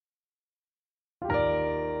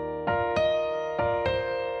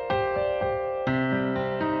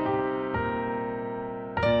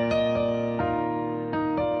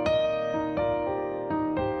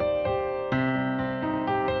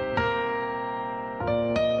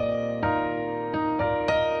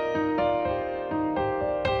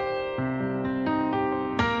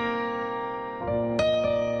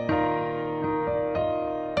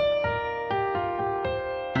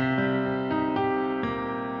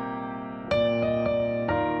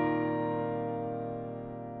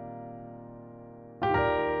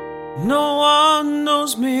No one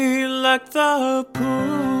knows me like the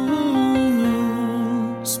Poon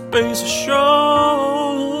Space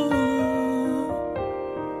Show.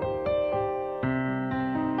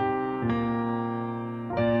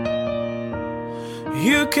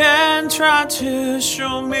 You can try to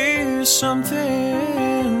show me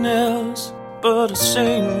something else, but I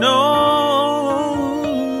say no.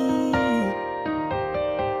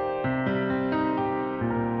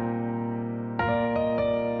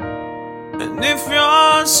 And if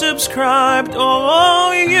you're subscribed,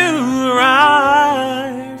 oh, you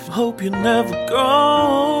arrive. Hope you never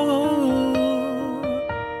go.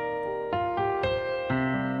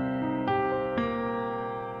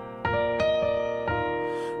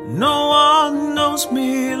 No one knows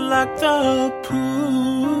me like the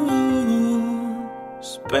Poon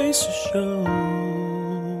Space Show.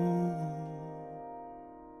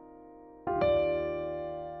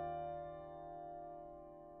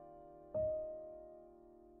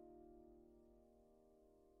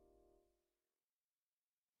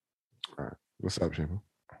 All right. What's up, Shaman?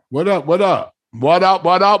 What up? What up? What up?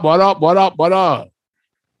 What up? What up? What up? What up?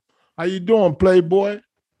 How you doing, Playboy?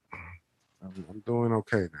 I'm doing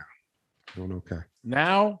okay now. Doing okay.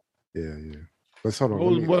 Now? Yeah. Let's hold on.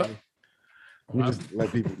 Let me just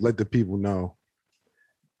let the people know.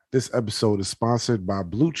 This episode is sponsored by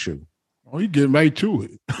Blue Chew. Oh, you getting right to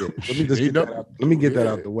it. Yeah, let me get that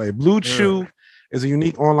out the way. Blue Chew is a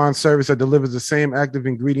unique online service that delivers the same active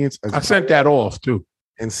ingredients as I sent that off too.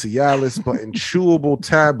 And Cialis, but in chewable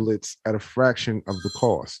tablets at a fraction of the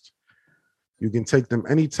cost. You can take them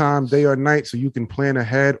anytime, day or night, so you can plan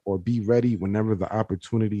ahead or be ready whenever the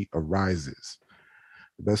opportunity arises.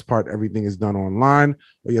 The best part, everything is done online.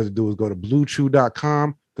 All you have to do is go to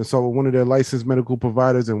bluechew.com, consult with one of their licensed medical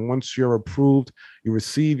providers, and once you're approved, you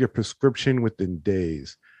receive your prescription within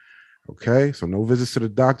days. Okay, so no visits to the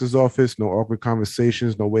doctor's office, no awkward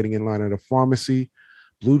conversations, no waiting in line at a pharmacy.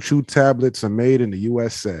 Blue Chew tablets are made in the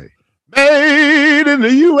USA. Made in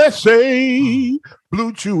the USA.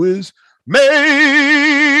 Blue Chew is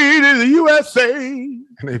made in the USA. And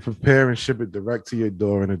they prepare and ship it direct to your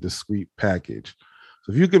door in a discreet package.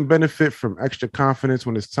 So if you can benefit from extra confidence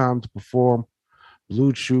when it's time to perform,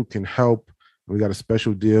 Blue Chew can help. We got a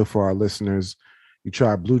special deal for our listeners. You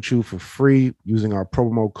try Blue Chew for free using our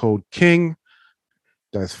promo code KING.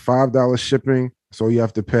 That's $5 shipping. So you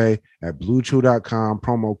have to pay at bluechew.com,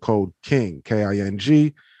 promo code KING,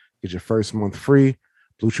 K-I-N-G. Get your first month free.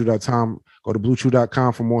 Bluechew.com. Go to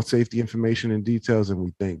bluechew.com for more safety information and details. And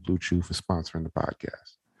we thank Blue Chew for sponsoring the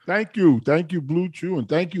podcast. Thank you, Blue Chew, and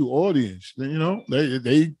thank you, audience. You know,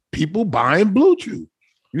 they people buying Blue Chew.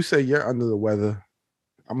 You say you're under the weather.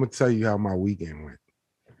 I'm gonna tell you how my weekend went.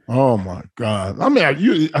 Oh my God! I mean, I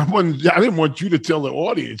didn't want you to tell the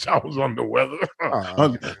audience I was under the weather.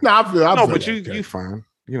 Okay. But you fine.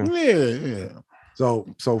 You know. Yeah.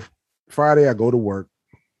 So Friday I go to work.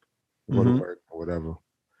 Or whatever.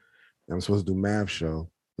 I'm supposed to do math show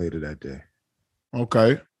later that day.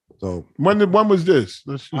 Okay. So when was this?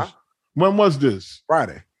 When was this?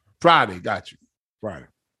 Friday. Got you. Friday.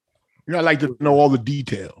 You know, I like to know all the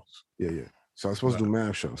details. Yeah. So I'm supposed to do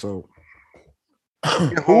math show. So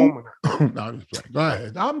I get home. No, I'm just playing. Go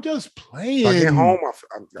ahead. I'm just playing. I get home.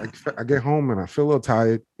 I get home and I feel a little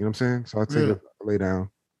tired. You know what I'm saying? So I lay down.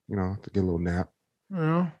 You know, to get a little nap.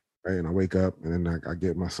 Yeah. Right, and I wake up and then I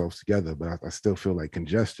get myself together, but I still feel like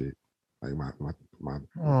congested. Like my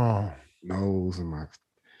nose and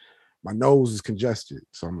my nose is congested,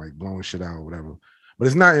 so I'm like blowing shit out or whatever. But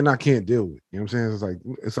it's not, and I can't deal with it. You know what I'm saying?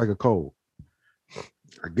 It's like a cold.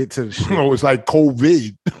 I get to the shit. No, it's like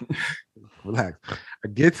COVID. Relax. I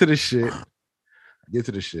get to the shit.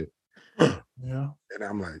 Yeah. And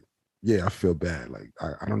I'm like, yeah, I feel bad. Like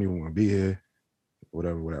I don't even want to be here.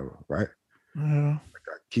 Whatever. Right? Yeah.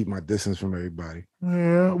 I keep my distance from everybody.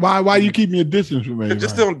 Yeah. Why you keep me a distance from everybody?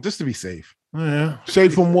 Just to be safe. Yeah.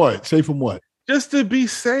 Safe from what? Just to be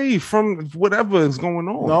safe from whatever is going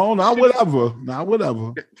on. No, not whatever.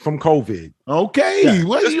 From COVID. Okay. Yeah,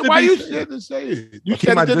 why you scared to say it? You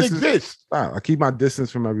said it didn't exist. I keep my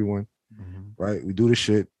distance from everyone. Mm-hmm. Right? We do the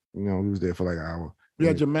shit. You know, we was there for like an hour. You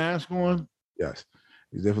had your mask on? Yes.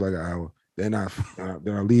 We was there for like an hour. Then I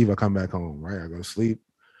leave. I come back home. Right? I go to sleep.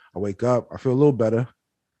 I wake up. I feel a little better.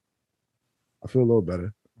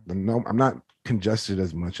 No, I'm not congested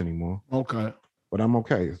as much anymore. Okay. But I'm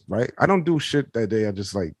okay, right? I don't do shit that day. I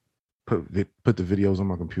just like put the videos on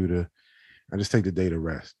my computer. I just take the day to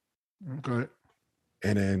rest. Okay.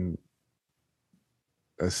 And then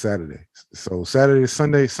that's Saturday. So Saturday,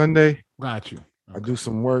 Sunday. Got you. Okay. I do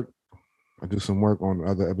some work. on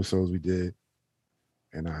other episodes we did,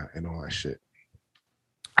 and all that shit.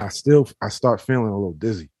 I start feeling a little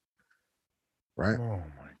dizzy. Right. Oh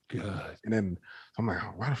my God. And then I'm like,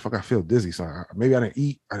 oh, why the fuck I feel dizzy? So maybe I didn't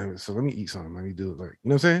eat. So let me eat something. Let me do it. Like, you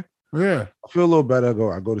know what I'm saying? Yeah. I feel a little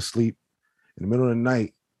better. I go to sleep. In the middle of the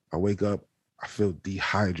night, I wake up. I feel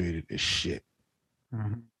dehydrated as shit.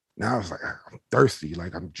 Mm-hmm. Now it's like I'm thirsty.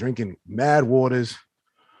 Like I'm drinking mad waters,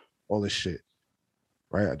 all this shit.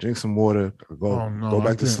 Right? I drink some water. I go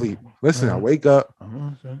back to sleep. Listen, I wake up,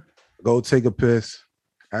 go take a piss.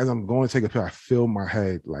 As I'm going to take a piss, I feel my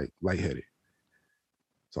head like lightheaded.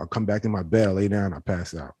 So I come back in my bed, I lay down, I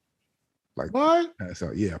pass out. Like what? Pass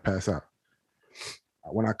out. Yeah, I pass out.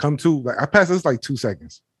 When I come to, like I pass, it's like 2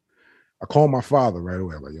 seconds. I call my father right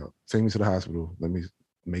away. I'm like, yo, take me to the hospital. Let me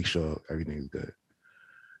make sure everything's good.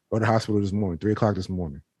 Go to the hospital this morning, 3:00 this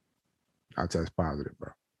morning. I test positive,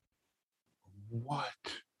 bro. What?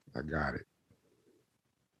 I got it.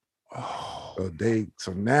 Oh.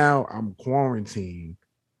 So now I'm quarantined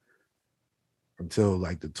until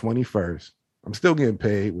like the 21st. I'm still getting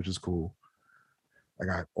paid, which is cool. I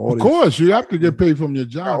got all. Of course, you have to get paid from your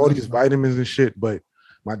job. All these vitamins and shit, but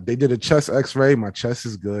they did a chest X-ray. My chest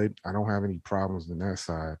is good. I don't have any problems on that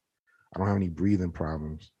side. I don't have any breathing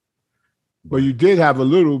problems. But you did have a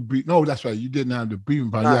little no, that's right. You didn't have the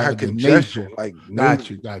breathing problem. I had congestion. Like got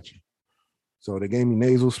you. So they gave me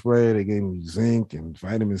nasal spray. They gave me zinc and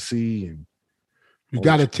vitamin C, and you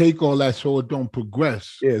got to take all that so it don't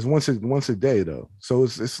progress. Yeah, it's once a day though. So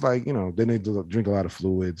it's like, you know, then they drink a lot of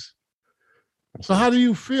fluids. So how do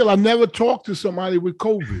you feel? I never talked to somebody with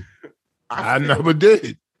COVID. I never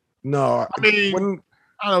did. No, I mean,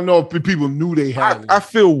 I don't know if people knew they had. I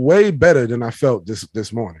feel way better than I felt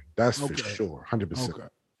this morning. That's for sure, 100%. Okay.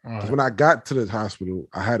 Right. When I got to the hospital,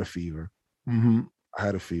 I had a fever. Mm-hmm. I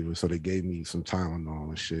had a fever, so they gave me some Tylenol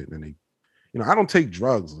and shit. And they, you know, I don't take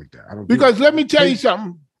drugs like that. I don't. Because let me tell you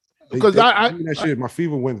something. Because that shit, my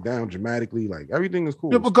fever went down dramatically. Like everything is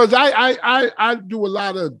cool. Yeah, because I do a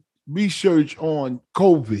lot of research on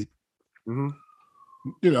COVID. Mm-hmm.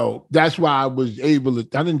 You know, that's why I was able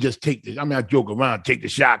to. I didn't just take this. I mean, I joke around, take the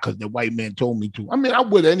shot because the white man told me to. I mean, I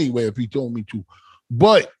would anyway if he told me to.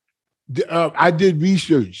 But I did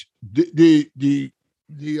research. The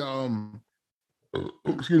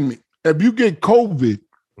excuse me. If you get COVID,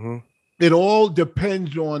 mm-hmm. it all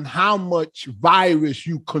depends on how much virus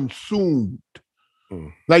you consumed.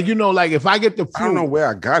 Like, you know, like if I get the flu, I don't know where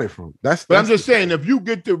I got it from. But I'm just saying, if you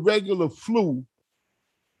get the regular flu,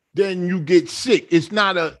 then you get sick. It's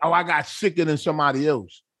not I got sicker than somebody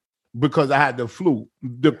else because I had the flu.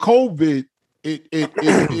 The COVID,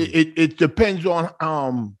 it depends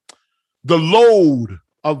on the load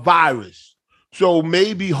of virus. So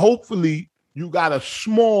maybe, hopefully, you got a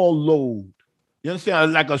small load. You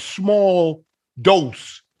understand? Like a small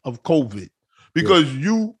dose of COVID. Because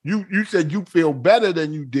you said you feel better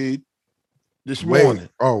than you did this morning.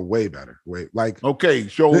 Way better. Okay,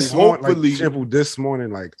 so hopefully this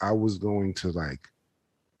morning, like I was going to like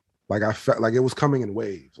I felt like it was coming in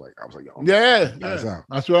waves. Like I was like, oh, yeah.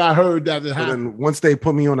 That's what I heard that it happened. Then once they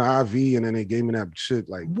put me on the IV and then they gave me that shit,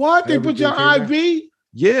 like what? They put your IV?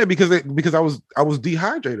 Yeah, because I was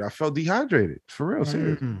dehydrated. I felt dehydrated for real,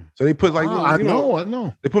 serious. So they put like I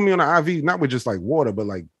know. They put me on the IV, not with just like water, but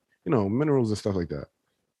like, you know, minerals and stuff like that.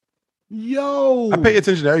 Yo, I pay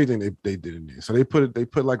attention to everything they did in there. So they put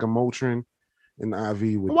like a Motrin in the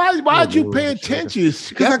IV. With why'd you pay attention?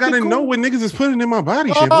 Because I gotta know what niggas is putting in my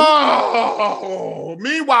body.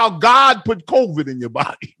 Meanwhile, God put COVID in your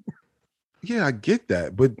body. Yeah, I get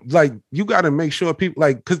that, but like you got to make sure people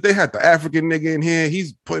like because they had the African nigga in here.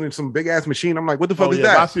 He's putting in some big ass machine. I'm like, what the fuck is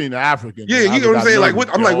that? I seen the African. Yeah, you know what I'm saying? Like, what?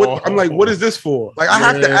 I'm like, what is this for? Like, I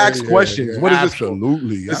have to ask questions. What is this for?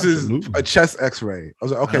 This is a chest X-ray. I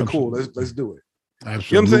was like, okay, cool. Let's do it. Absolutely.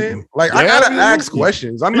 You know what I'm saying? Like, I gotta ask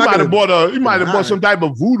questions. I'm not gonna he might have bought some type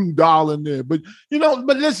of voodoo doll in there, but you know.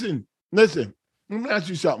 But listen. Let me ask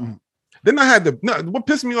you something. Then I had what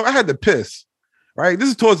pissed me off? I had to piss. Right, this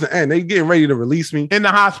is towards the end. They getting ready to release me in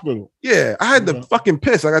the hospital. Yeah, I had to fucking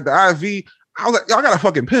piss. I got the IV. I was like, y'all gotta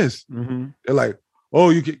fucking piss. Mm-hmm. They're like, oh,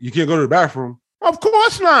 you can't go to the bathroom. Of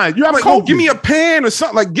course not. You have like, oh, give me a pan or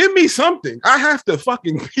something. Like, give me something. I have to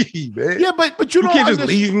fucking pee, man. Yeah, but you can't just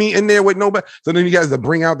leave me in there with nobody. So then you guys to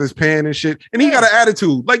bring out this pan and shit. And he got an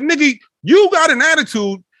attitude. Like, nigga, you got an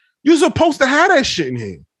attitude. You're supposed to have that shit in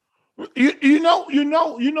here. You know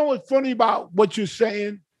what's funny about what you're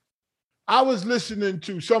saying? I was listening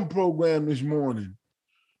to some program this morning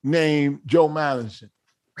named Joe Madison.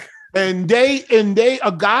 And a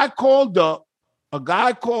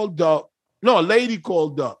lady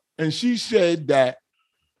called up, and she said that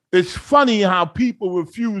it's funny how people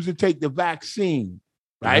refuse to take the vaccine,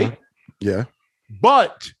 right? Yeah.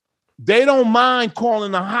 but they don't mind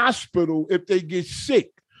calling the hospital if they get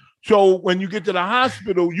sick. So when you get to the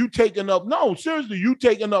hospital, you taking up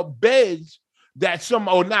beds that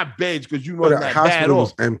not beds because you know But it's the not hospital bad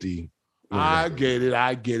was off. empty. I get it.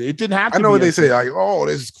 It didn't have to. I know be what they empty. say, like, oh,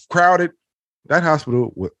 it's crowded. That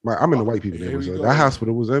hospital, I'm in the white people Here we neighborhood. go. That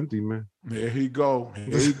hospital was empty, man. There he go.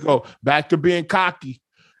 Back to being cocky.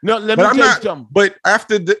 No, let me But I'm tell you not. something. But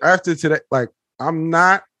after today, like, I'm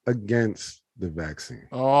not against the vaccine.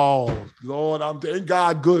 Oh Lord, I'm thank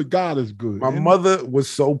God. Good. God is good. My mother was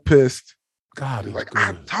so pissed. God is Like, good.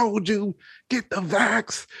 I told you, get the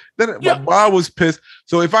vax. Then Yeah. my mom was pissed.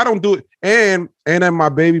 So if I don't do it, and then my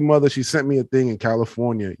baby mother, she sent me a thing in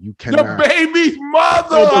California. You cannot. The baby's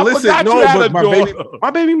mother. No, but I listen, forgot no, you had but a my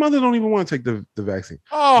daughter. baby mother don't even want to take the vaccine.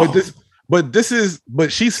 Oh,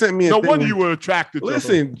 But she sent me a no thing. wonder you were attracted to her.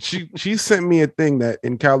 Listen, she sent me a thing that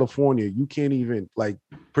in California, you can't even, like,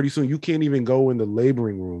 pretty soon you can't even go in the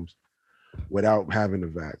laboring rooms without having the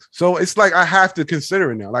vax. So it's like I have to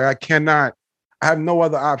consider it now. Like, I have no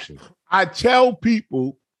other option. I tell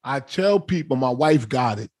people, my wife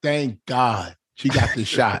got it. Thank God she got the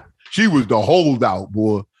shot. She was the holdout,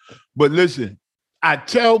 boy. But listen, I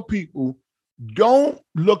tell people, don't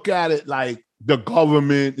look at it like the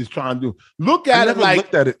government is trying to do. Look at it like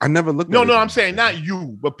looked at it. I never looked no, at it. no, I'm saying not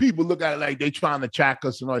you, but people look at it like they trying to track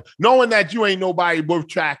us and all, knowing that you ain't nobody worth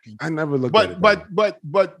tracking. I never looked at it.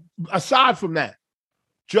 But aside from that,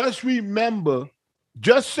 just remember,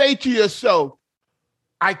 just say to yourself,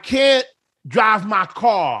 I can't drive my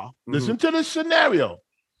car. Mm-hmm. Listen to this scenario.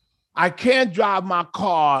 I can't drive my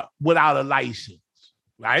car without a license,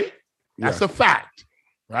 right? That's Yes. a fact,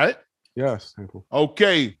 right? Yes. Simple.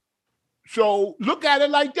 Okay. So look at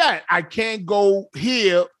it like that. I can't go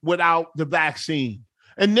here without the vaccine.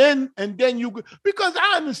 And then you, because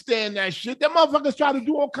I understand that shit. That motherfuckers try to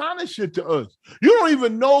do all kind of shit to us. You don't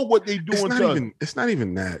even know what they doing to us. It's not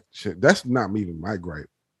even that shit. That's not even my gripe.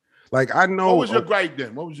 Like, I know. What was your gripe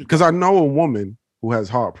then? Because I know a woman who has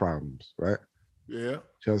heart problems, right? Yeah.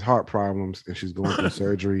 She has heart problems and she's going through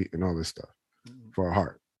surgery and all this stuff for her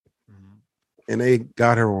heart. And they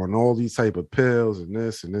got her on all these type of pills and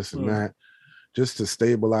this and that just to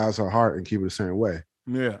stabilize her heart and keep it a certain way.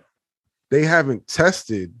 Yeah. They haven't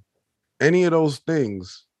tested any of those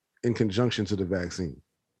things in conjunction to the vaccine.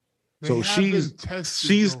 So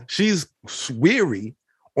she's weary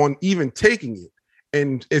on even taking it.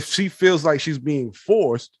 And if she feels like she's being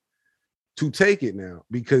forced to take it now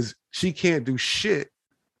because she can't do shit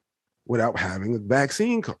without having the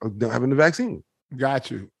vaccine.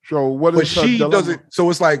 Got you. So what is but she dilemma? doesn't. So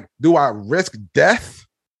it's like, do I risk death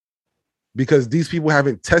because these people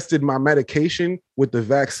haven't tested my medication with the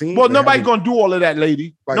vaccine? Well, nobody's gonna do all of that,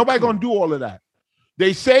 lady. Like, Nobody gonna do all of that.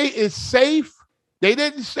 They say it's safe. They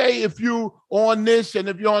didn't say if you on this and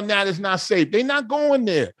if you're on that, it's not safe. They're not going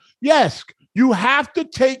there. Yes, you have to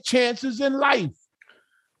take chances in life.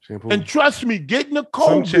 Shampoo. And trust me, getting the COVID.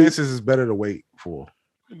 Some chances is better to wait for.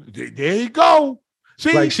 There you go.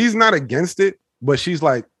 See, like, she's not against it, but she's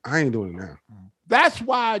like, I ain't doing it now. That's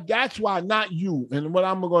why not you. And what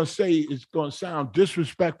I'm going to say is going to sound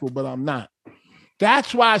disrespectful, but I'm not.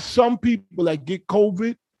 That's why some people that get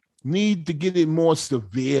COVID need to get it more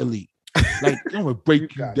severely. Like, I'm going to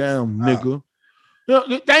break you down, nigga. You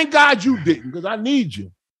know, thank God you didn't, because I need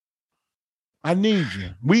you. I need you.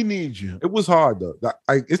 We need you. It was hard, though.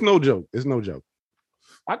 It's no joke. It's no joke.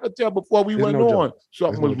 I could tell before we went on,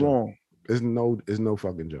 something was wrong. It's no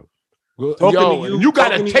fucking joke. You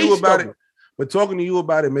got a taste about it. But talking to you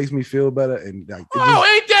about it makes me feel better. And like,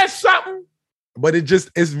 ain't that something? But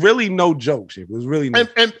it's really no joke, shit. It was really no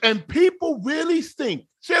and people really think,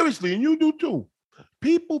 seriously, and you do too.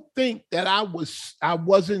 People think that I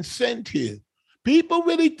wasn't sent here. People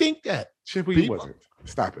really think that. Shit, you wasn't.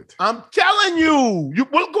 Stop it. I'm telling you.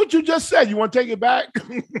 Look what you just said. You want to take it back?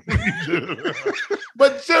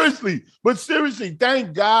 But seriously,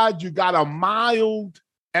 thank God you got a mild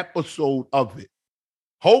episode of it.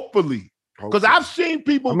 Hopefully. Because I've seen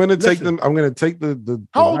people. I'm gonna take the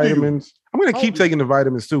vitamins. I'm gonna keep taking the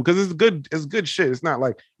vitamins too, because it's good shit. It's not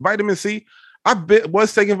like vitamin C. I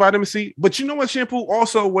was taking vitamin C, but you know what, Shampoo?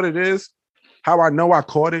 Also, what it is, how I know I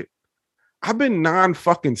caught it. I've been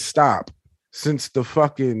non-fucking stop since before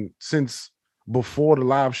the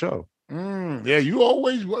live show. Yeah, you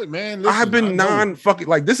always work, man. Listen, I've been non-fucking,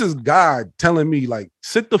 like, this is God telling me, like,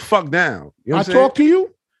 sit the fuck down. You know what I'm saying? Talk to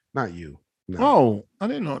you? Not you. No. Oh, I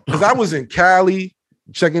didn't know. Because I was in Cali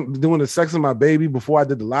doing the sex of my baby before I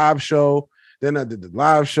did the live show. Then I did the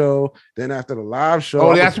live show. Then after the live show,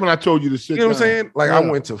 Oh, that's when I told you to sit you know what I'm down. saying? Like Yeah. I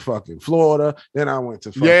went to fucking Florida. Then I went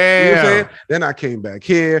to fucking, Yeah. you know what I'm saying? Then I came back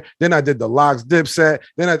here. Then I did the Locks Dipset.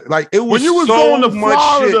 Then I like it was When you was so going to much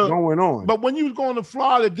Florida, shit going on. But when you was going to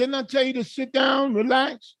Florida, didn't I tell you to sit down,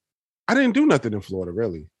 relax? I didn't do nothing in Florida,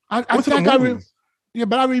 really. I went to the think I movies. yeah,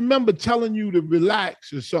 but I remember telling you to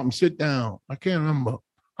relax or something, sit down. I can't remember.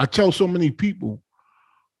 I tell so many people.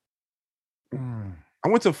 I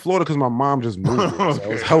went to Florida because my mom just moved there. So I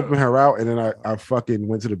was helping her out, and then I fucking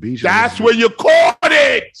went to the beach. That's where you caught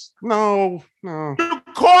it. No. You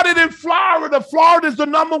caught it in Florida. Florida's the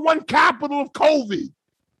 #1 capital of COVID.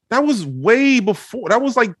 That was way before. That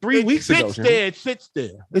was like 3 weeks ago. It sits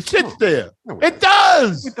there. It sits there. No, It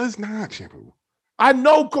does. It does not, Shampoo. I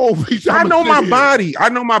know COVID. I know my body. I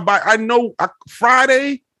know my body. I know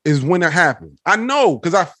Friday is when it happened. I know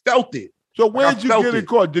because I felt it. So where'd I you felt get it it.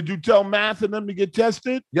 caught? Did you tell Math and them to get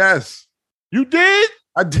tested? Yes, You did?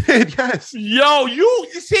 I did. Yes. Yo, you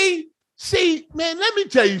see, man, let me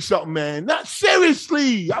tell you something, man. Not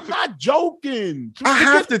seriously. I'm not joking. I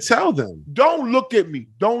have to tell them. Don't look at me.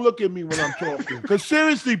 Don't look at me when I'm talking. Because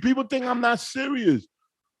seriously, people think I'm not serious.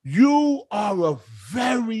 You are a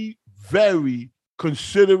very, very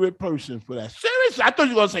considerate person for that. Seriously, I thought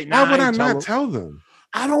you were gonna say, Why would I ain't not tell them?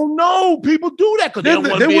 I don't know. People do that because they don't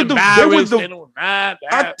want to they be were the- embarrassed. they They don't that.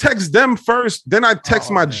 I text them first, then I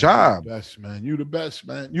text my man, job. You the best, man. You the best,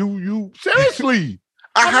 man. You seriously.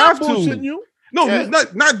 I I'm have not to. bullshitting you. No, Yeah.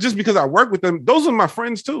 not just because I work with them. Those are my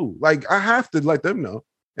friends too. Like I have to let them know,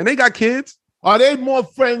 and they got kids. Are they more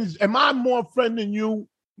friends? Am I more friend than you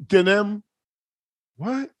than them?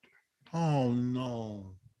 What? Oh no.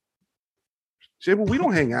 Shit, but we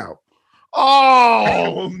don't hang out.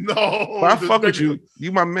 Oh no. But I fuck with you.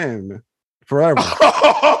 You my man. Forever.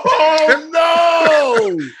 Oh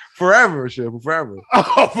no. Forever, shit. Forever.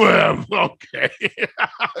 Oh, forever. Okay.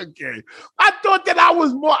 Okay. I thought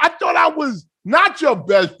I was not your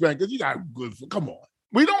best friend because you got good. Come on.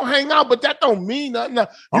 We don't hang out, but that don't mean nothing. I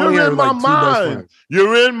only You're have, in my like, 2 best mind. friends.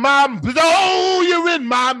 You're in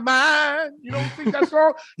my mind. You don't think that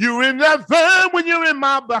song? You're in that van when you're in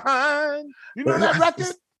my behind. You know that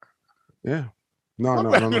record? Yeah. No,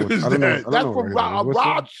 What I don't know. record is I don't know. that? That's from What's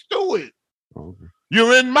Rod that? Stewart. Oh, okay.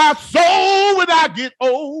 You're in my soul when I get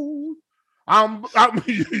old. I'm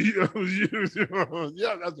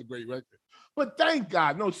yeah, that's a great record. But thank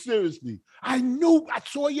God, no, seriously. I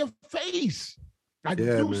saw your face. I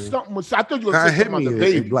Yeah, knew man. something was. I thought you were That saying hit something me. about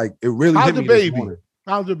the baby. It really How's hit the me this baby? morning.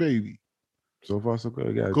 How's the baby? So far, so good.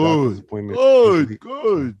 I got a Good. doctor's appointment.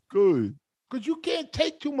 Good. Because you can't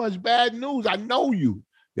take too much bad news. I know you.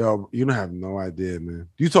 Yo, you don't have no idea, man.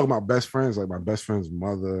 You talk about best friends, like my best friend's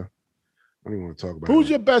mother. I don't even want to talk about Who's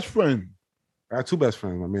it. your best friend? I got 2 best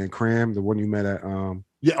friends. My man Cram, the one you met at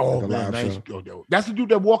Yeah, oh the man, live nice. show. Yo. That's the dude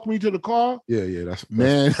that walked me to the car. yeah, that's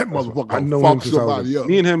Man, that that's motherfucker I know him fuck since I was somebody up.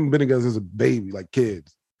 me and him been together since a baby, like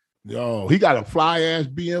kids. Yo, he got a fly ass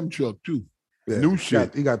BM truck too. Yeah, New he shit.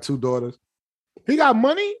 got- he got 2 daughters. He got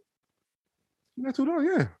money. He got 2 daughters,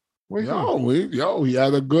 yeah. Where you from? He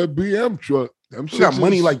had a good BM truck. Them He got shits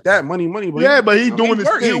money is- like that, money. But Yeah, but he you know, doing his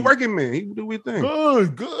He a thing. working man. He do his thing.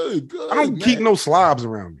 Good. I don't keep man. no slobs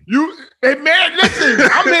around me. Hey man, listen,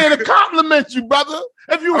 I'm here to compliment you, brother.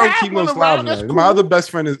 If you I don't have keep no one slobs around, around that's me. cool. My other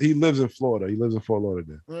best friend he lives in Florida. He lives in Fort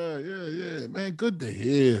Lauderdale. Yeah, man. Good to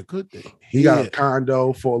hear. He got a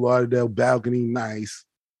condo, Fort Lauderdale, balcony, nice.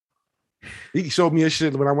 He showed me his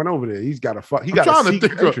shit when I went over there. He's got a fuck. He got trying a to secret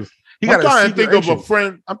think of- entrance. He I'm got trying a to think secret of a entrance.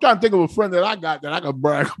 friend. I'm trying to think of a friend that I got that I can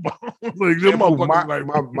brag about. Like, them Yeah, motherfuckers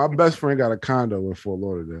like, my best friend got a condo in Fort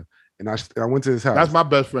Lauderdale, and I went to his house. that's my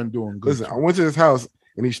best friend doing good. Listen, I went to his house,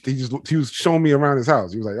 and he was showing me around his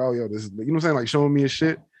house. He was like, "Oh, yo, this is," you know what I'm saying, like showing me his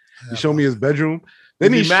shit. He showed me his bedroom.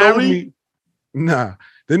 Then Is he he showed married? me, nah.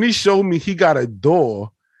 Then he showed me he got a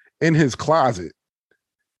door in his closet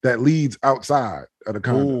that leads outside of the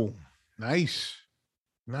condo. Oh, nice.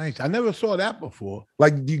 I never saw that before.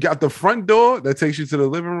 Like you got the front door that takes you to the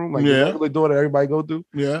living room, like Yeah. the regular door that everybody go through.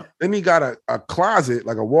 Yeah. Then he got a closet,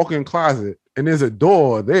 like a walk-in closet, and there's a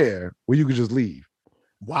door there where you could just leave.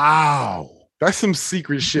 Wow. That's some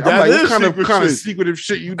secret shit. That I'm like, is what kind of secret shit. secretive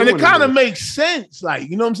shit you And doing? it kind of in there? makes sense. Like,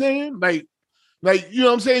 you know what I'm saying? Like, you know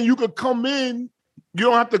what I'm saying? You could come in, you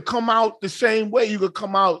don't have to come out the same way. You could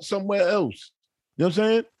come out somewhere else. You know what I'm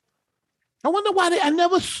saying? I wonder why I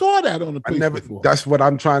never saw that on the I place never. before. That's what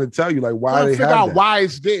I'm trying to tell you. Like, why Trying to they figure have out that? why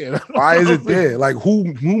it's there. Why is it there? Like, who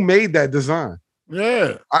made that design?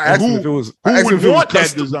 Yeah. I asked him if it was. I asked him Who if would it was want that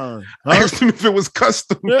custom. design? I Huh? asked him if it was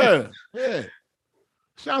custom. Yeah.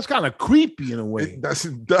 Sounds kind of creepy in a way. It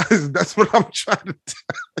does. That's what I'm trying to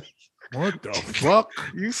tell you. What the fuck?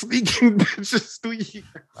 You sneaking bitches through your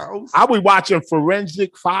house? I be watching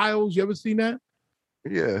Forensic Files. You ever seen that?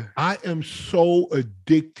 Yeah. I am so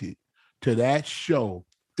addicted to that show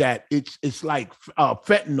that it's like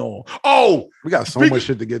fentanyl. Oh, We got so much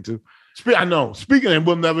shit to get to. I know. Speaking, and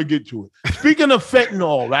we'll never get to it. Speaking of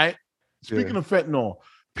fentanyl, right? Speaking of fentanyl,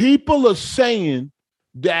 people are saying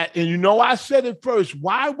that, and you know, I said it first.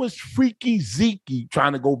 Why was Freaky Zeke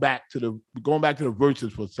trying to going back to the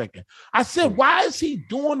verses for a second? I said, why is he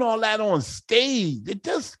doing all that on stage?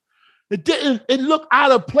 It looked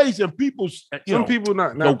out of place, and people, some people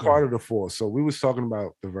not part of the force. So we was talking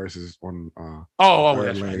about the verses on.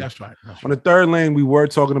 That's right. That's right. On the third lane, we were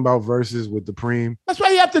talking about verses with the Preem. That's why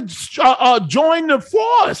you have to join the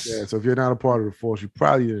force. Yeah. So if you're not a part of the force, you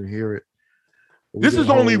probably didn't hear it. This is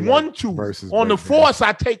only one, two verses on the force.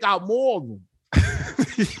 I take out more of them.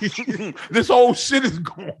 This whole shit is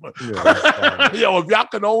going. Yeah, yo, if y'all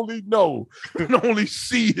can only know, can only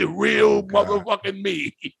see the real motherfucking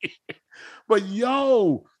me. But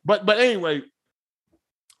anyway,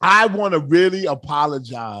 I want to really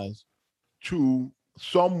apologize to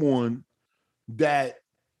someone that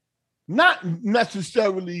not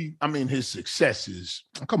necessarily, I mean, his successes.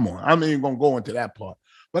 Come on, I'm not even gonna go into that part.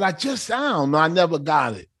 But I don't know. I never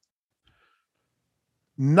got it.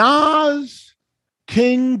 Nas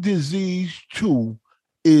King Disease 2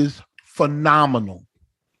 is phenomenal.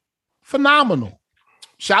 Phenomenal.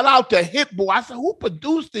 Shout out to Hit Boy. I said, who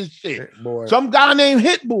produced this shit? Some guy named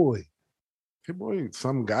Hit Boy. Hit Boy,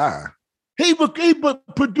 some guy. He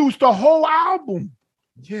produced the whole album.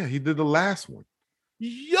 Yeah, he did the last one.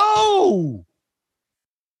 Yo.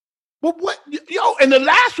 But and the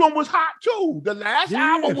last one was hot too. The last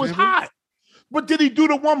album was hot. But did he do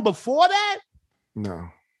the one before that? No.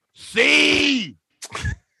 See?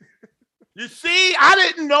 You see? I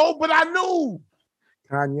didn't know, but I knew.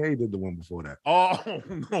 Kanye did the one before that. Oh,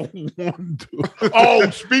 no wonder. Oh,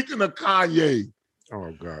 speaking of Kanye.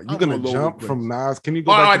 Oh, God. You're going to jump from Nas? Can you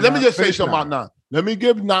go all back right, to let Nas? me just say something about Nas. Let me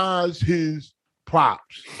give Nas his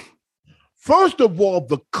props. First of all,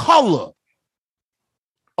 the color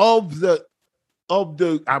of the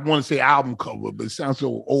I want to say album cover, but it sounds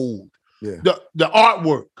so old. Yeah. The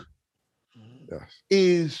artwork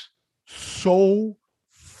is so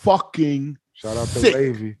fucking shout out sick. To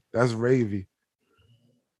Ravy. That's Ravy.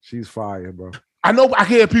 She's fire, bro. I know I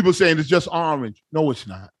hear people saying it's just orange. No, it's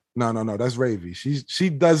not. No. That's Ravy. She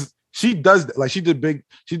does like she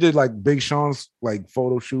did like Big Sean's like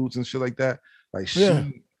photo shoots and shit like that. Like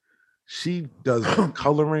she does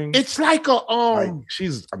coloring. It's like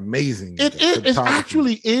she's amazing. It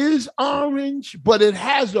actually is orange, but it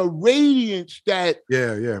has a radiance that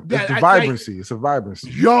it's the vibrancy. It's a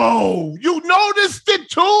vibrancy. Yo, you noticed it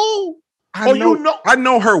too? I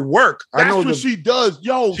know her work. That's what she does.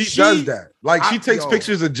 Yo, she does that. Like she takes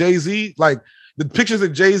pictures of Jay-Z, like the pictures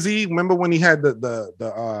of Jay-Z. Remember when he had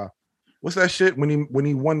the what's that shit? When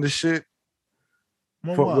he won the shit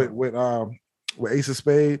with Ace of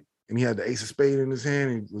Spade. And he had the Ace of Spade in his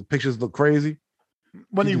hand, and the pictures look crazy.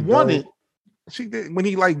 When he won it, she did. When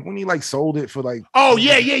he sold it for like. Oh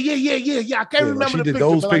yeah. I can't remember. She did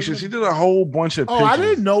those pictures. She did a whole bunch of pictures. I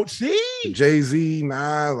didn't know. See, Jay-Z,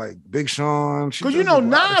 Nas, like Big Sean. Because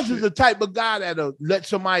Nas is the type of guy that'll let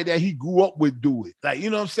somebody that he grew up with do it. Like, you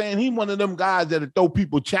know what I'm saying? He one of them guys that'll throw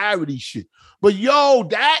people charity shit. But yo,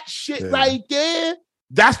 that shit right there,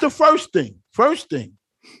 that's the first thing.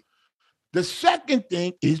 The second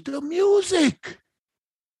thing is the music.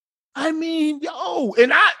 I mean, yo,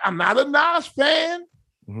 and I'm not a Nas fan,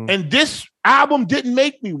 and this album didn't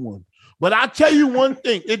make me one. But I'll tell you one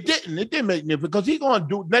thing, it didn't make me, because he's gonna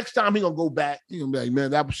do next time. He's gonna go back. He's gonna be like,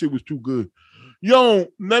 man, that shit was too good. Yo,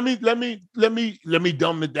 let me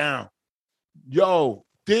dumb it down. Yo,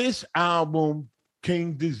 this album,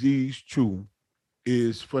 King Disease 2,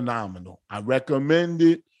 is phenomenal. I recommend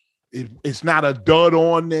it. It's not a dud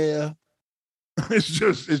on there. It's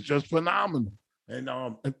just phenomenal.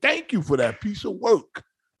 And thank you for that piece of work,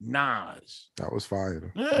 Nas. That was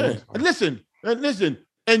fire. Yeah. And listen.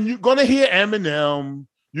 And you're gonna hear Eminem,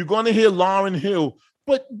 you're gonna hear Lauryn Hill,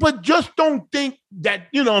 but just don't think that,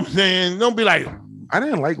 you know what I'm saying? Don't be like, I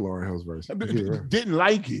didn't like Lauryn Hill's verse. Didn't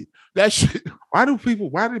like it. That shit. Why did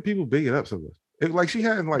people big it up so much? Like she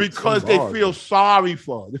had like because they feel sorry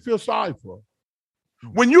for her. They feel sorry for her.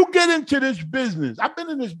 When you get into this business, I've been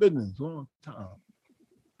in this business a long time.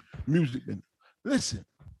 Music business. Listen,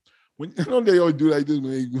 when they always do like this,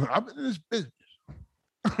 I've been in this business.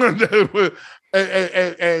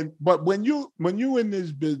 But when you in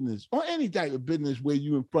this business, or any type of business where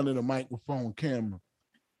you in front of the microphone camera,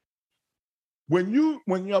 when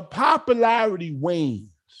your popularity wanes,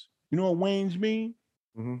 You know what Wayne's mean?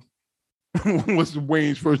 Mm-hmm. What's the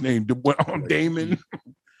Wayne's first name? Damon.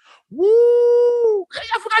 Woo!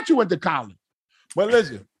 I forgot you went to college. But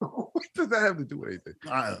listen, what does that have to do with anything?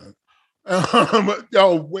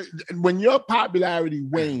 When your popularity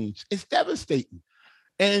wanes, it's devastating.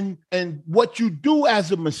 And what you do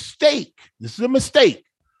as a mistake, this is a mistake.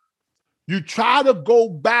 You try to go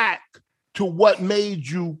back to what made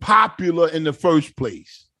you popular in the first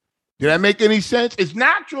place. Did that make any sense? It's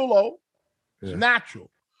natural, though. It's natural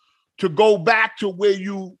to go back to where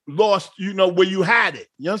you lost, where you had it.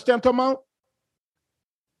 You understand what I'm talking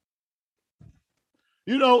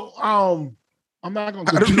about? I'm not going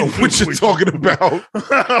to. I don't know what you're talking about. All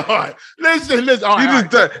right. Listen. All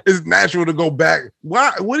right. It's natural to go back.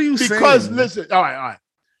 Why? What are you saying? Because listen. All right.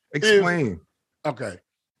 Explain.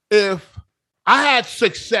 If I had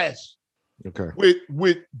success,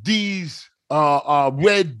 with these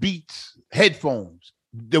Red Beats headphones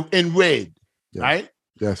in red, right?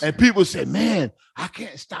 Yes. And people say, "Man, I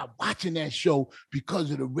can't stop watching that show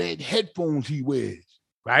because of the red headphones he wears."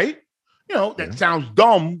 Right? That sounds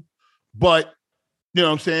dumb, but you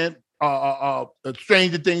know what I'm saying?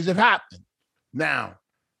 Stranger things have happened. Now,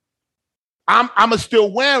 I'ma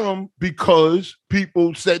still wear them because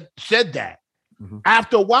people said that. Mm-hmm.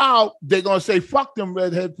 After a while, they're gonna say, "Fuck them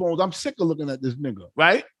red headphones. I'm sick of looking at this nigga."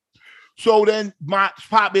 Right? So then my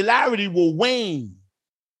popularity will wane.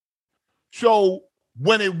 So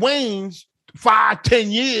when it wanes,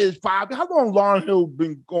 5-10 years, how long Lauryn Hill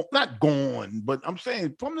been gone? Not gone, but I'm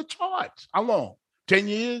saying from the charts. How long? 10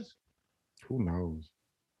 years? Who knows?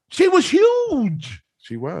 She was huge.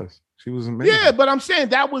 She was amazing. Yeah, but I'm saying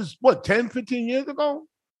that was what, 10, 15 years ago?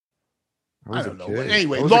 I don't know. But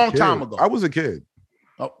anyway, long time ago. I was a kid.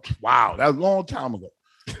 Oh, wow, that was a long time ago.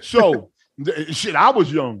 So shit, I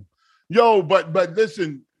was young. Yo, but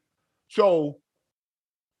listen, so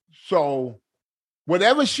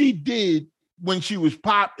whatever she did when she was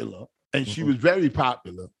popular, and she was very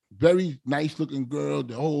popular, very nice looking girl,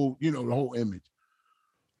 the whole image.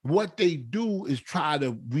 What they do is try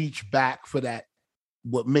to reach back for that,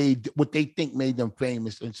 what they think made them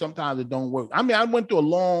famous, and sometimes it don't work. I mean, I went through a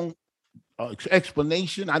long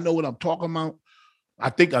explanation. I know what I'm talking about. I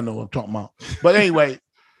think I know what I'm talking about. But anyway,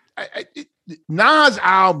 Nas'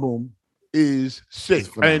 album is sick,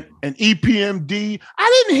 and EPMD.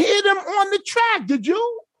 I didn't hear them on the track. Did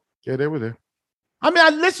you? Yeah, they were there. I mean, I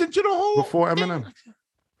listened to the whole before Eminem. Thing.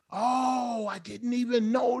 Oh, I didn't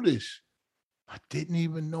even notice.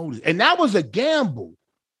 And that was a gamble.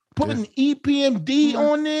 Putting EPMD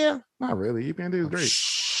on there? Not really. EPMD is great.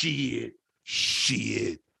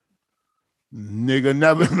 Shit. Nigga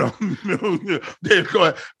never know. They're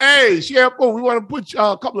going, hey, Shampoo, we want to put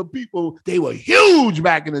a couple of people. They were huge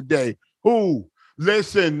back in the day. Who?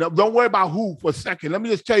 Listen, don't worry about who for a second. Let me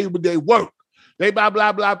just tell you what they work. They blah,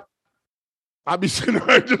 blah, blah. I'll be sitting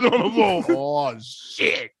right just on the phone. Oh,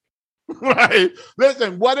 shit. Right.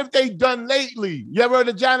 Listen, what have they done lately? You ever heard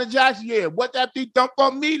of Janet Jackson? Yeah. What have they done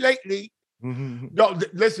for me lately? Mm-hmm. No,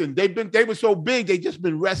 listen, they were so big, they just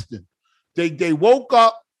been resting. They woke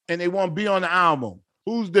up and they want to be on the album.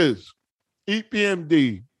 Who's this?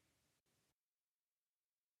 EPMD.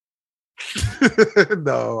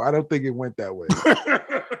 No, I don't think it went that way.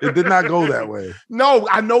 It did not go that way. No,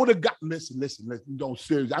 I know the guy. Listen. Don't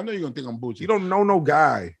seriously. I know you're gonna think I'm bullshit. You don't know no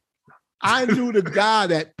guy. I knew the guy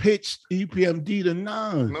that pitched EPMD to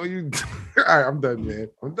Nas. No, you. All right, I'm done, man.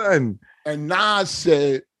 I'm done. And Nas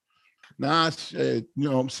said, you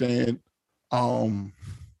know what I'm saying?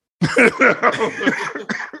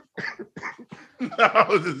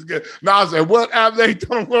 No, this is good. Nas said, what have they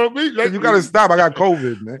done for me? You gotta stop. I got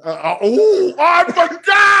COVID, man. I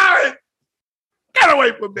forgot. Get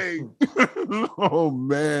away from me. Oh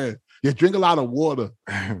man. You drink a lot of water.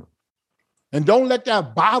 And don't let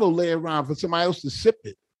that bottle lay around for somebody else to sip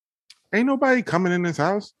it. Ain't nobody coming in this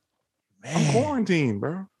house. Man. I'm quarantined,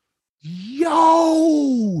 bro.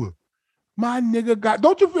 Yo, my nigga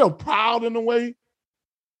don't you feel proud in a way?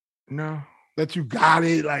 No. That you got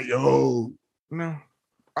it? Like, yo. No.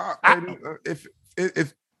 If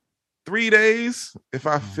 3 days, if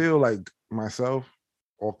I feel like myself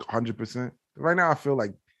or 100%, right now I feel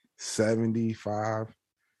like 75.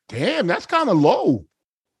 Damn, that's kind of low.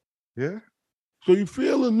 Yeah. So you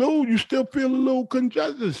still feel a little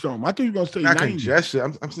congested or something. I think you're gonna say not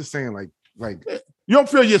congestion. I'm just saying like you don't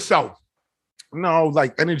feel yourself. No,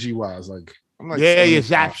 like energy wise, like I'm like it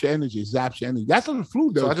zaps your energy. That's what the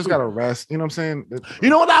flu does. So I just gotta rest. You know what I'm saying? You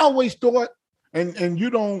know what I always thought, and you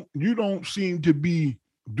don't seem to be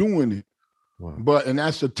doing it, but and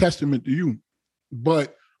that's a testament to you.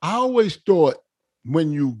 But I always thought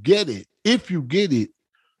when you get it, if you get it,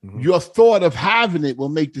 your thought of having it will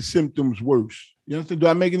make the symptoms worse. You understand? Do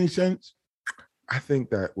I make any sense? I think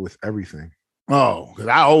that with everything. Oh, because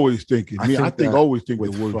I always think it. I think always think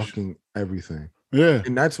with the worst. Fucking everything. Yeah.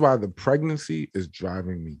 And that's why the pregnancy is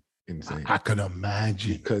driving me insane. I can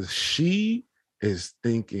imagine. Because she is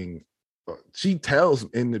thinking, she tells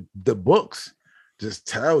in the books, just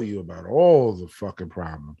tell you about all the fucking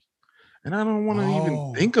problems. And I don't want to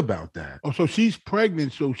even think about that. Oh, so she's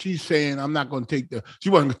pregnant. So she's saying, I'm not going to take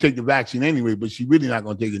she wasn't going to take the vaccine anyway, but she's really not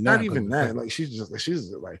going to take it now. Not even that. Like, she's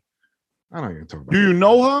like, I don't even talk about Do you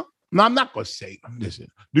know her? No, I'm not going to say. Listen,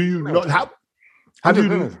 do you know how do you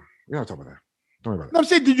know? You're not talking about that. Don't worry about it. No, I'm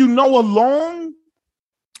saying, did you know her long?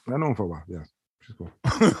 I know him for a while. Yeah. She's cool.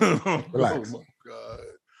 Relax. Oh, my God.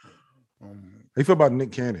 How you feel about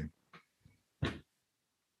Nick Cannon?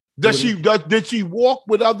 Did she walk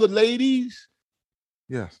with other ladies?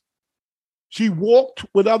 Yes. She walked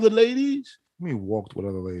with other ladies? I mean, walked with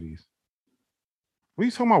other ladies. What are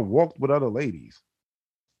you talking about? Walked with other ladies?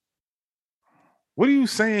 What are you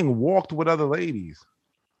saying? Walked with other ladies?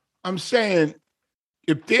 I'm saying,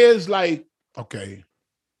 if there's like, okay,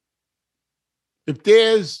 if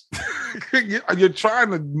there's you're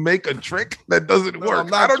trying to make a trick that doesn't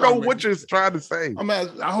work. I don't know what you're trying to say.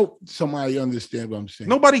 I hope somebody understands what I'm saying.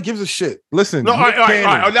 Nobody gives a shit. Listen. No, all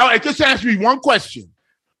right. Now just ask me one question.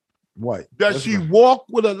 What? Does she walk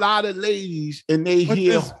with a lot of ladies and they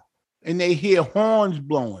hear horns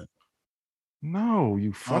blowing? No,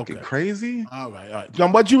 you fucking crazy. All right.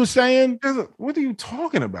 Now, what you were saying? What are you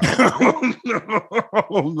talking about?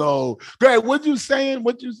 no. Greg, what you saying?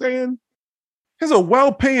 There's a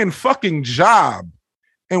well-paying fucking job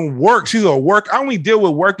and work. She's a work. I only deal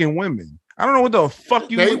with working women. I don't know what the fuck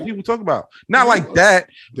people talk about. Not like that.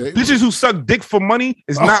 Bitches who suck dick for money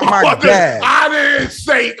is not my bag. I didn't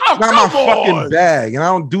say. Not my fucking bag, and I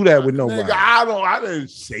don't do that with nobody. Nigga, I didn't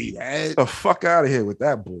say that. Get the fuck out of here with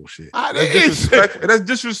that bullshit. That's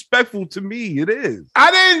disrespectful to me. It is. I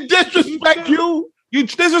didn't disrespect you. You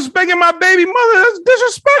disrespecting my baby mother. That's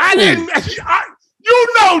disrespectful. I didn't. You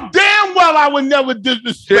know damn well I would never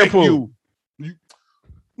disrespect you.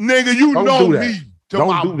 Nigga, you know me to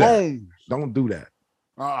my bones. Don't do that.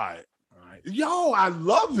 All right. Yo, I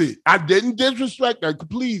love it. I didn't disrespect her.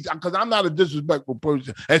 Please, because I'm not a disrespectful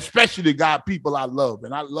person, especially the people I love,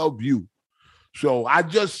 and I love you. So I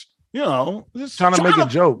just, just trying to make a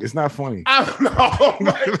joke. It's not funny. I don't know.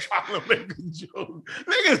 I'm trying to make a joke.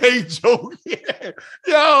 Niggas hate jokes. Yeah.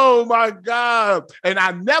 Yo, my God. And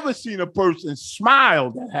I never seen a person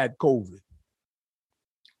smile that had COVID.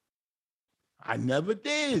 I never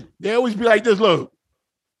did. They always be like this, look.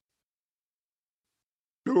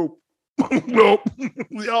 Nope.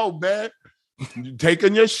 Yo, man. You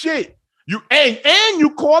taking your shit. And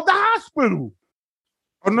you called the hospital.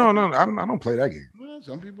 Oh, no. I don't play that game. Well,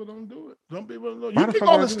 some people don't do it. Some people don't. You think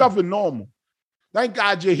all this stuff is normal. Thank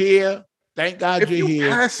God you're here. Thank God you're here. If you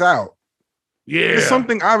pass out, there's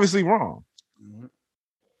something obviously wrong.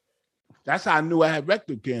 That's how I knew I had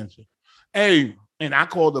rectal cancer. Hey, and I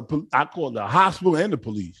called the hospital and the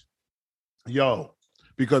police. Yo,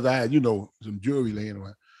 because I had, some jewelry laying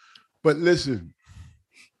around. But listen,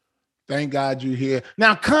 thank God you're here.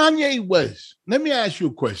 Now, Kanye West, let me ask you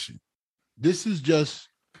a question. This is just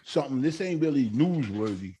something, this ain't really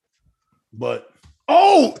newsworthy. But,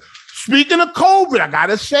 speaking of COVID, I got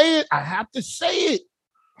to say it. I have to say it.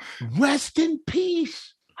 Rest in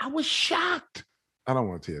peace. I was shocked. I don't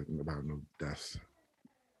want to hear about no deaths.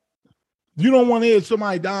 You don't want to hear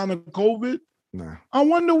somebody dying of COVID? Nah. I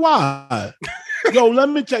wonder why. Yo, let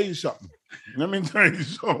me tell you something. And that's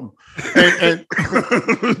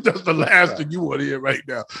the last thing you want to hear right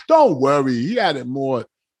now. Don't worry. He had it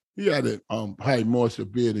probably more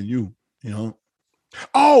severe than you,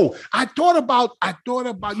 Oh, I thought about,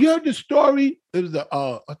 you heard the story? It was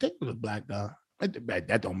I think it was a black guy.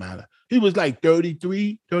 That don't matter. He was like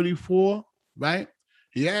 33, 34, right?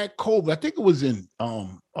 He had COVID. I think it was in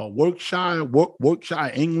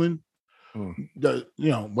Yorkshire, England.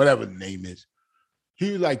 Whatever the name is.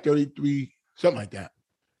 He was like 33, something like that.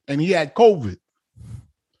 And he had COVID.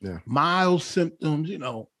 Yeah. Mild symptoms,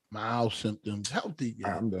 healthy.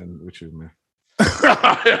 Yeah. I'm done with you, man.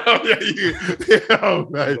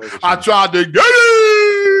 Right. I tried to get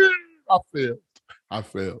it. I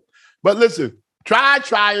failed. But listen,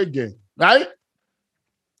 try again, right?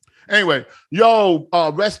 Anyway,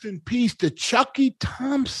 rest in peace to Chucky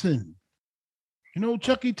Thompson. You know who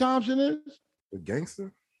Chucky Thompson is? The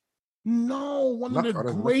gangster? No, one of the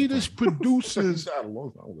greatest producers.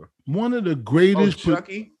 One of the greatest.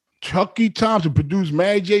 Chucky Thompson produced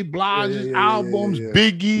Mary J. Blige's albums,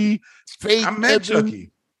 Biggie, Faith. I met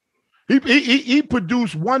Chucky. He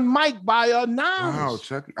produced one mic by Nas. Wow,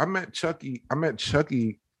 Chucky. I met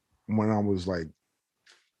Chucky when I was like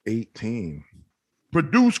 18.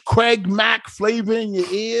 Produced Craig Mack, Flavor in Your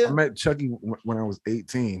Ear. I met Chucky when I was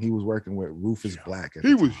 18. He was working with Rufus Black.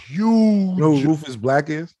 He was huge. You know who Rufus Black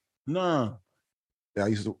is? Nah. Yeah,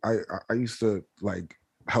 I used to like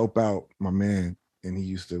help out my man, and he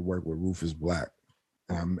used to work with Rufus Black.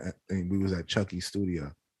 And we was at Chucky's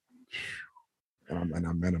studio. And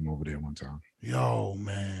I met him over there one time. Yo,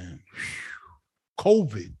 man.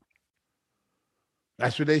 COVID.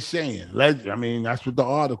 That's what they're saying. I mean, that's what the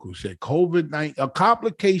article said. COVID-19,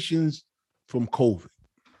 complications from COVID.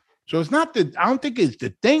 So it's not I don't think it's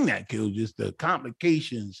the thing that kills, just the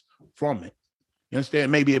complications from it. You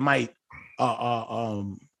understand? Maybe it might, you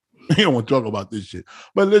don't want to talk about this shit.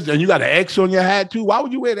 But listen, you got an X on your hat too. Why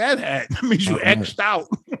would you wear that hat? That means you X'd out.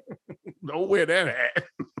 Don't wear that hat.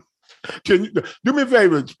 Can you do me a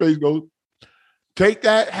favor, Space Ghost? Take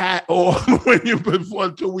that hat off when you before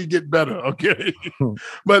until we get better, okay?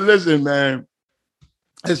 But listen, man.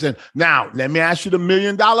 Listen, now let me ask you the $1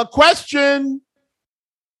 million question.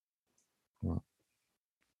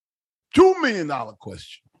 $2 million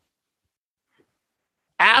question.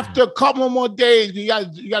 After a couple more days, you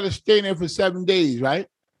got to stay there for 7 days, right?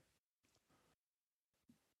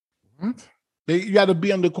 What? You got to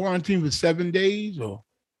be under quarantine for 7 days or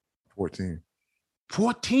 14.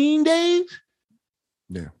 14 days?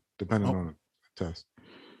 Yeah, depending on the test.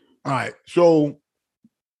 All right. So,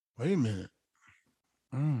 wait a minute.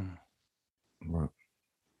 What?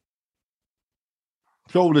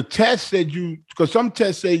 So the test said because some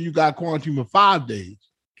tests say you got quarantine for 5 days.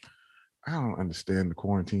 I don't understand the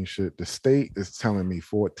quarantine shit. The state is telling me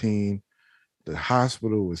 14. The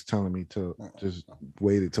hospital is telling me to just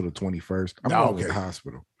wait until the 21st. I'm going with the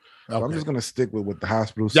hospital. So I'm just gonna stick with what the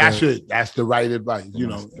hospital said. That's the right advice. You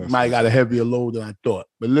might got a heavier load than I thought.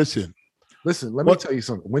 But listen, let me tell you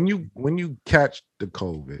something. When you catch the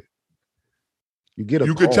COVID, you get a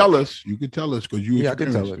you call. Could tell us. You could tell us because you. Yeah, I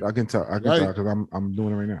can tell it. I can tell because I'm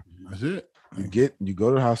doing it right now. That's it. You go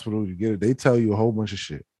to the hospital. You get it. They tell you a whole bunch of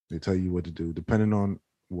shit. They tell you what to do depending on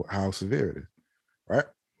how severe it is. Right.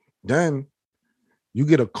 Then you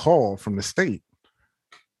get a call from the state.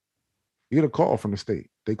 You get a call from the state.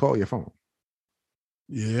 They call your phone.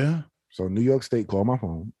 Yeah. So New York State called my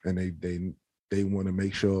phone, and they want to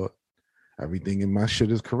make sure everything in my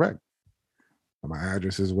shit is correct. My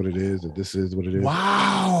address is what it is, or this is what it is.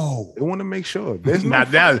 Wow. They want to make sure. There's now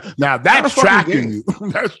that's tracking you.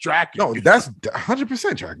 That's tracking. No, that's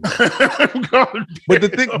 100% tracking. But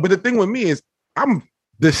the thing with me is,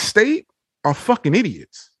 the state are fucking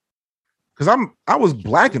idiots. Because I was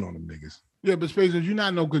blacking on them niggas. Yeah, but Space, you're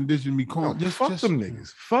not no condition me calling. No, fuck them niggas.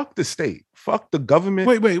 Fuck the state. Fuck the government.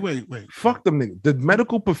 Wait. Fuck them niggas. The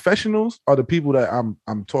medical professionals are the people that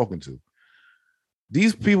I'm talking to.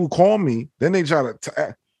 These people call me, then they try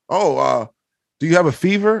to do you have a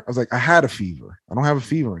fever? I was like, I had a fever. I don't have a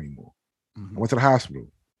fever anymore. I went to the hospital.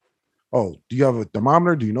 Oh, do you have a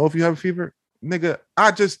thermometer? Do you know if you have a fever? Nigga, I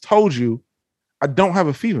just told you I don't have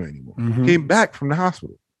a fever anymore. I came back from the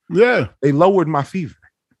hospital. Yeah. They lowered my fever.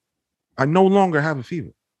 I no longer have a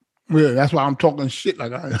fever. Yeah, that's why I'm talking shit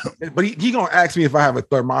like I am. But he gonna ask me if I have a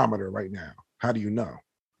thermometer right now. How do you know?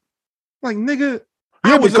 Like, nigga,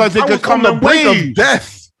 yeah, because it could come in waves. Of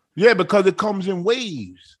death. Yeah, because it comes in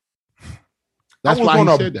waves. That's why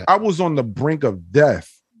he said that. I was on the brink of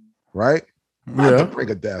death, right? Not the brink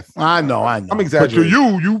of death. I know. I'm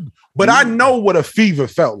exaggerating. But I know what a fever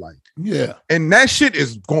felt like. Yeah. And that shit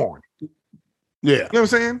is gone. Yeah. You know what I'm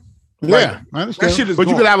saying? Yeah, like, I understand. That shit is but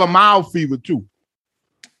gone. You could have a mild fever too.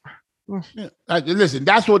 Yeah. Listen,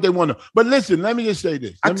 that's what they want to. But listen, let me just say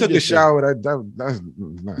this. I took a shower. That's nice.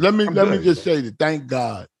 Let me just say that. Thank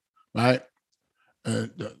God, right?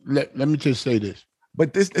 Let me just say this.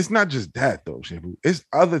 But it's not just that though, Shabu. It's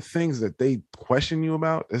other things that they question you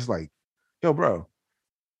about. It's like, yo, bro,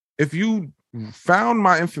 if you found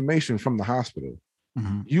my information from the hospital,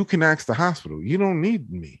 you can ask the hospital. You don't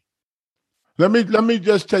need me. Let me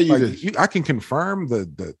just tell you this. I can confirm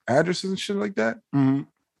the addresses and shit like that,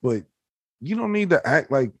 but you don't need to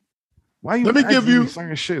act like. Why you? Let me give you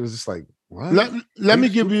certain shit. It's just like what? Let me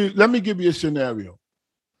give you a scenario.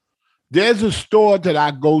 There's a store that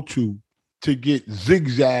I go to get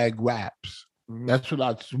zigzag wraps. That's what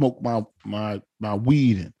I smoke my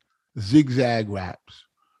weed in. Zigzag wraps,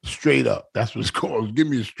 straight up. That's what it's called. Give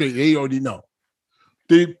me a straight. They already know.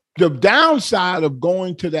 The downside of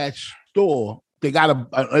going to that store, they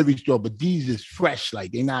got every store, but these is fresh.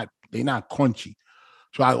 Like they're not crunchy.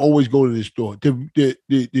 So I always go to this store.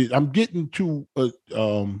 I'm getting to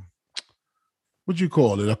what what you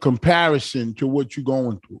call it, a comparison to what you're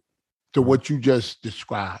going through, to what you just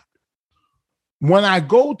described. When I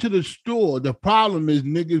go to the store, the problem is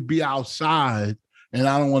niggas be outside, and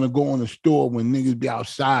I don't want to go in the store when niggas be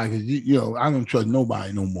outside because, you know, I don't trust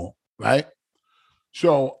nobody no more, right?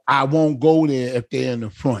 So I won't go there if they're in the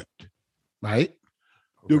front, right?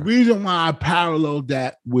 Okay. The reason why I paralleled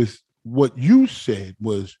that with what you said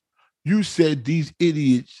was, you said these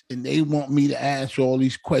idiots and they want me to answer all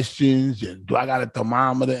these questions and do I got a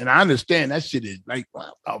thermometer? And I understand that shit is like,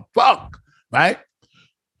 what the fuck, right?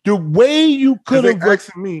 The way you could have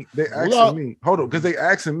asking me, hold on, because they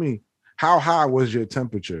asking me, how high was your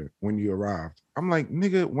temperature when you arrived? I'm like,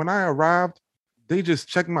 nigga, when I arrived, they just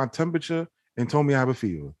checked my temperature and told me I have a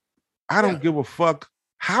fever. I don't give a fuck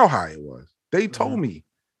how high it was. They told me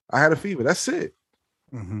I had a fever. That's it.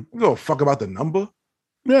 You don't give a fuck about the number.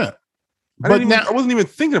 Yeah. I wasn't even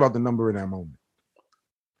thinking about the number in that moment.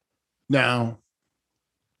 Now,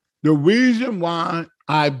 the reason why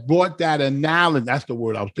I brought that analogy, that's the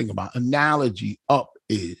word I was thinking about, analogy up,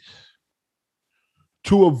 is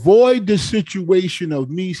to avoid the situation of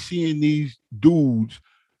me seeing these dudes,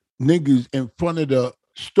 niggas in front of the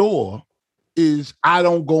store, is I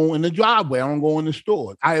don't go in the driveway. I don't go in the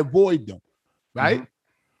store. I avoid them, right?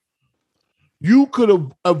 You could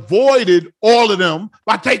have avoided all of them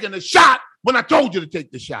by taking a shot when I told you to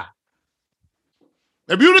take the shot.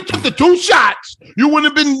 If you'd have took the 2 shots, you would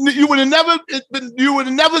have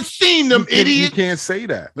never seen them, idiot. You can't say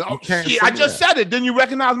that. I just said it. Didn't you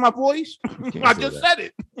recognize my voice? I just said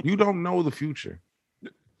it. You don't know the future.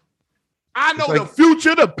 I know the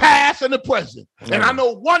future, the past, and the present. Right. And I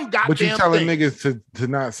know one goddamn But you telling thing. niggas to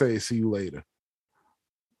not say see you later.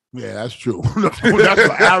 Yeah, that's true. That's some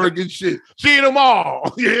arrogant shit. See them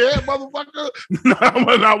all. Yeah, motherfucker.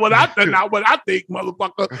 Not what I think,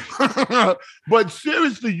 motherfucker. But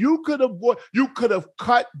seriously, you could have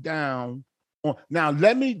cut down on. Now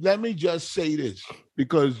let me just say this,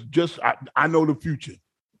 because I know the future.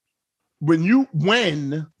 When you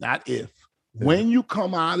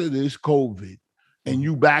come out of this COVID and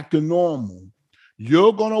you back to normal,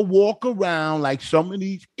 you're gonna walk around like some of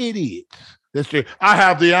these idiots. They say, I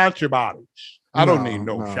have the antibodies. I don't need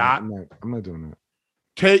no shot. I'm not doing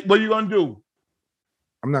that. What are you gonna do?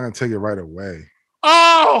 I'm not gonna take it right away.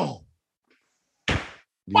 Oh,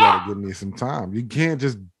 you gotta give me some time. You can't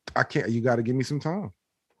just. I can't. You gotta give me some time.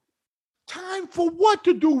 Time for what?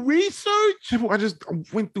 To do research? I just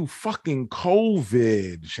went through fucking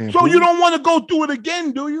COVID. Shampoo. So you don't want to go through it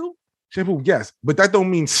again, do you? Shampoo, yes, but that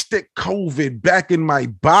don't mean stick COVID back in my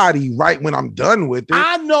body right when I'm done with it.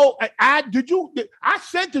 I know. I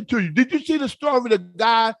sent it to you. Did you see the story of the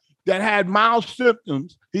guy that had mild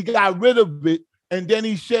symptoms? He got rid of it, and then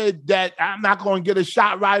he said that I'm not going to get a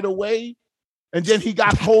shot right away. And then he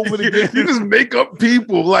got COVID again. You just make up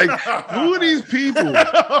people. Like, who are these people?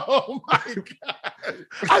 Oh my God.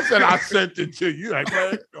 I said I sent it to you. Like,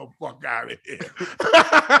 man, get the fuck out of here.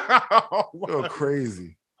 You're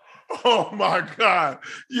crazy. Oh my God.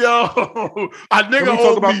 Yo, a nigga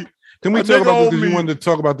owed me. Can we talk about this? Because you wanted to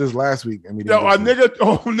talk about this last week. A nigga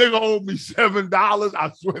owed me $7.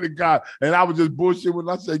 I swear to God. And I was just bullshit when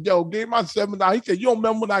I said, yo, give my $7. He said, you don't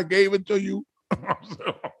remember when I gave it to you?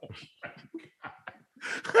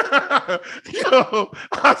 Yo,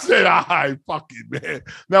 I said, all right, fuck it, man.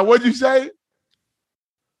 Now, what'd you say?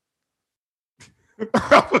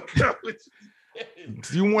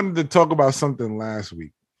 You wanted to talk about something last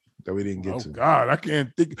week that we didn't get to. Oh, God, I can't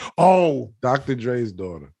think. Oh. Dr. Dre's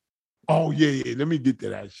daughter. Oh, yeah. Let me get to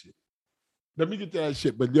that shit.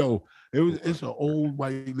 But, yo, it's an old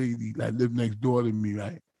white lady that lived next door to me,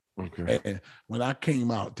 right? Okay. And when I came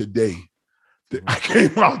out today,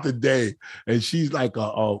 and she's like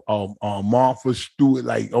a Martha Stewart,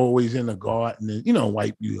 like always in the garden, and you know,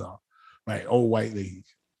 white you are, right? Old white ladies.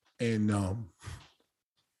 And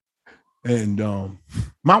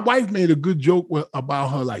my wife made a good joke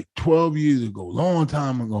about her like 12 years ago, long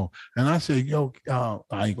time ago. And I said, yo,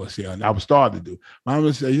 I ain't gonna say her. I was starting to do.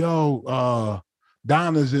 Mama said, yo,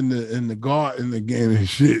 Donna's in the garden again and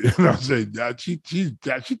shit. And I said, she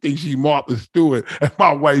thinks she's Martha Stewart. And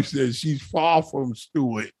my wife said she's far from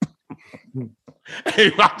Stewart.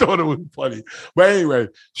 Hey, I thought it was funny. But anyway,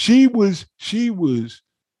 she was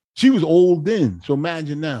old then. So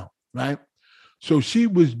imagine now, right? So she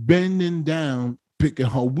was bending down, picking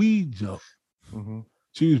her weeds up. Mm-hmm.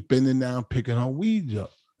 She was bending down, picking her weeds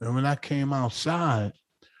up. And when I came outside,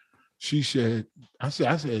 she said, I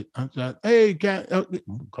said, hey, God,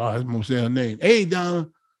 I'm gonna say her name. Hey, Donna.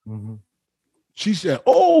 Mm-hmm. She said,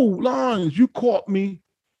 oh, Lawrence, you caught me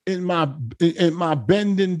in my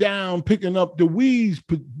bending down, picking up the weeds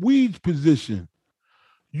position.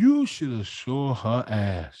 You should have saw her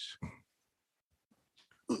ass.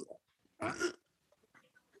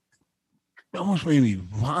 It almost made me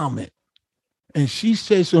vomit. And she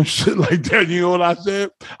said some shit like that. You know what I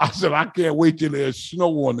said? I said, I can't wait till there's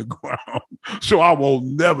snow on the ground so I will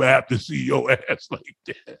never have to see your ass like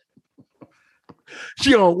that.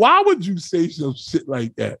 She go, why would you say some shit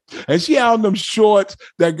like that? And she had on them shorts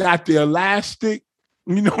that got the elastic,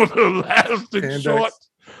 you know, the elastic Spandex. shorts.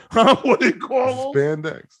 Huh? What they call them?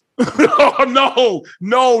 Spandex. Oh,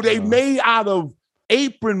 no, they made out of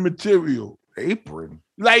apron material. Apron.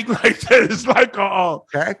 Like that. It's like a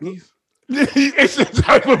Khakis. it's a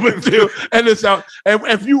type of material, and it's out. And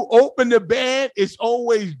if you open the bag, it's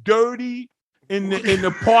always dirty in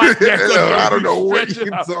the part that I don't know what you're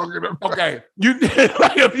talking about. Okay, you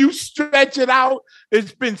like if you stretch it out,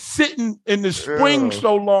 it's been sitting in the spring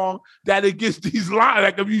so long that it gets these lines.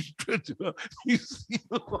 Like if you stretch it up, you see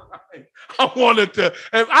the line. I wanted to.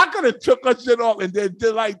 If I could have took her shit off and then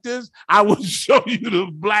did like this, I would show you the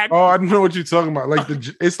black. Oh, I know what you're talking about. Like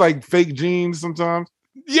it's like fake jeans sometimes.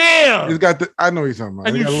 Yeah, it's got the. I know what you're talking about.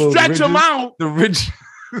 And they you stretch them out. The ridge.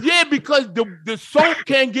 Yeah, because the soap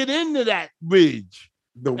can't get into that ridge.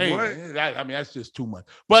 The what? I mean, that's just too much.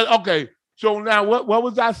 But okay, so now what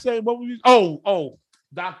was I saying? What was you? Oh,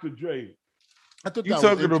 Dr. Dre. I thought you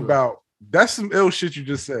talking about that's some ill shit you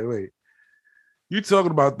just said. Wait. You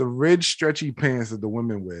talking about the ridge stretchy pants that the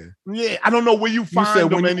women wear? Yeah, I don't know where you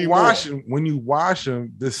find them when anymore. When you wash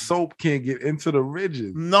them, the soap can't get into the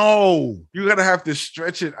ridges. No, you gotta have to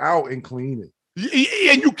stretch it out and clean it.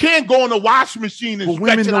 And you can't go in the wash machine and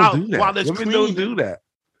stretch it out while it's women clean. Don't do that,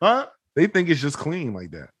 huh? They think it's just clean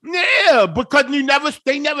like that. Yeah, because they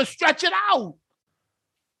never stretch it out.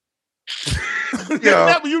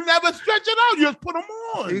 You never stretch it out. You just put them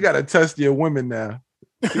on. You gotta test your women now.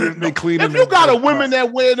 They clean. If you got a women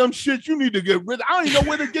that wear them shits, you need to get rid of. I don't even know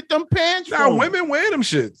where to get them pants from. Women wear them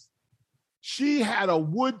shits. She had a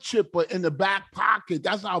wood chipper in the back pocket.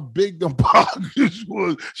 That's how big them pockets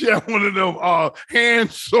was. She had one of them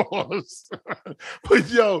hand saws. But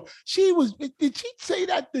yo, did she say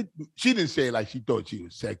that? She didn't say it like she thought she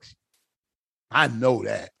was sexy. I know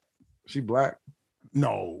that. She black?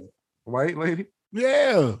 No. White lady?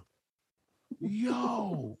 Yeah.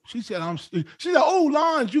 Yo, she said, oh,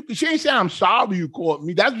 Lons, she ain't said, I'm sorry you caught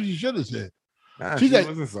me. That's what she should have said. Nah, she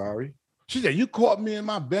wasn't sorry. She said, you caught me in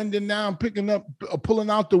my bending down, pulling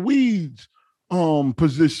out the weeds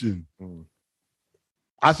position.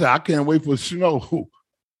 I said, I can't wait for snow.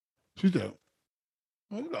 She said,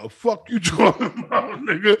 what the fuck you talking about,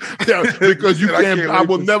 nigga? Yeah, because you I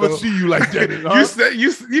will never see you like that. Huh?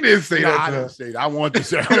 You didn't say that. I didn't say that. I wanted to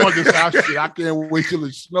say I can't wait till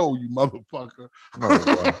it snow, you motherfucker.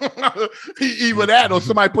 Oh, either that or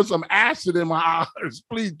somebody put some acid in my eyes.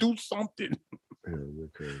 Please do something. Yeah,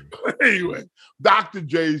 anyway, Dr.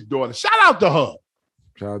 Dre's daughter. Shout out to her.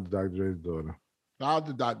 Shout out to Dr. Dre's daughter. Shout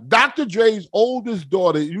out to Dr. Dre's oldest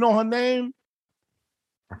daughter. You know her name?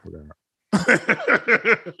 I forgot.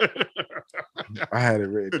 I had it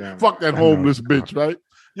written down. Fuck that homeless bitch, right?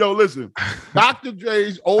 Yo, listen. Dr.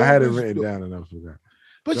 Dre's oldest. I had it written down and I forgot.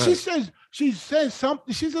 But she says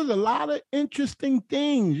something. She says a lot of interesting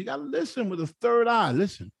things. You gotta listen with a third eye.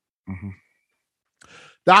 Listen. Mm-hmm.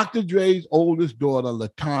 Dr. Dre's oldest daughter,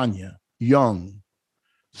 LaTanya Young,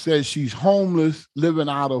 says she's homeless, living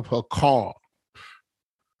out of her car.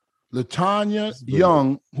 LaTanya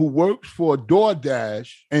Young, who works for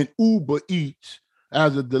DoorDash and Uber Eats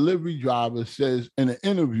as a delivery driver, says in an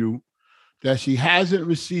interview that she hasn't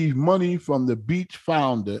received money from the Beats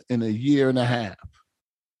founder in a year and a half.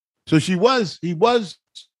 So he was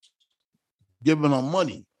giving her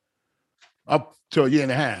money up to a year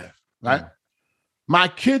and a half, right? Mm-hmm. My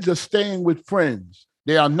kids are staying with friends.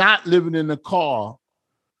 They are not living in the car.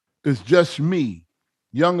 It's just me.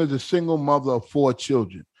 Young is a single mother of 4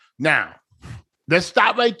 children. Now, let's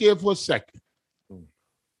stop right there for a second.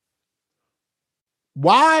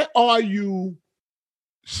 Why are you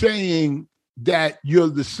saying that you're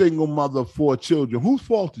the single mother of 4 children? Whose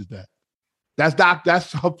fault is that?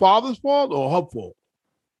 That's her father's fault or her fault?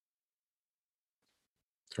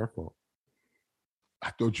 It's her fault. I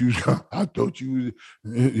thought you.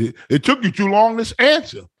 It took you too long to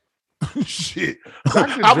answer. Shit.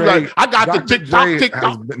 I was like, I got the tick-tock.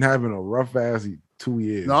 Has been having a rough ass 2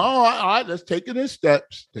 years. No, all right, let's take it in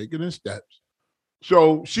steps.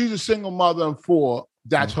 So she's a single mother of 4.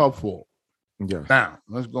 That's her fault. Yeah. Now,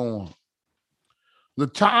 let's go on.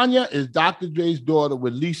 LaTanya is Dr. Dre's daughter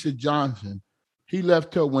with Lisa Johnson. He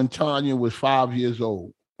left her when Tanya was 5 years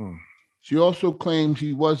old. She also claims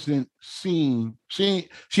he wasn't seen. She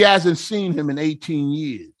hasn't seen him in 18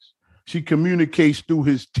 years. She communicates through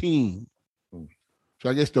his team. So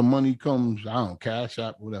I guess the money comes, I don't know, Cash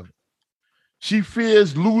App, whatever. She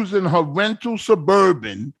fears losing her rental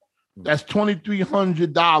Suburban. That's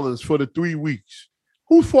 $2,300 for the 3 weeks.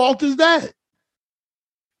 Whose fault is that?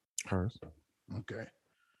 Hers. Okay.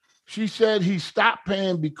 She said he stopped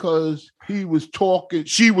paying because she was talking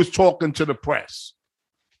to the press.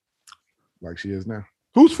 Like she is now.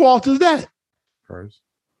 Whose fault is that? Hers.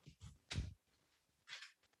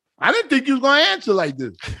 I didn't think you was going to answer like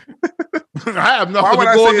this. I have nothing Why would to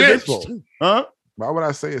I go say it's his against. fault? Huh? Why would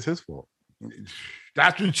I say it's his fault?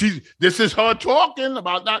 That's what this is her talking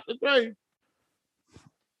about Dr. Dre.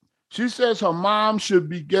 She says her mom should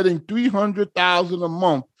be getting $300,000 a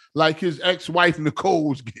month like his ex-wife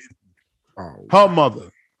Nicole's getting. Oh, Her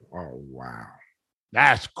mother. Oh, wow.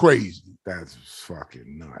 That's crazy. That's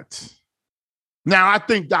fucking nuts. Now, I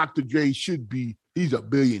think Dr. Dre should be, he's a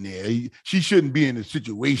billionaire. She shouldn't be in the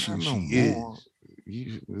situation she is.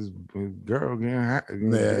 This girl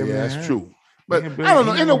getting Yeah, that's true. But I don't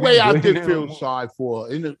know. In a way, I did feel sorry for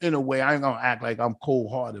her. In a way, I ain't gonna act like I'm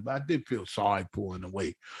cold-hearted, but I did feel sorry for her in a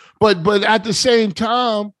way. But at the same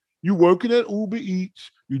time, you working at Uber Eats,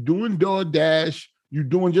 you doing DoorDash, you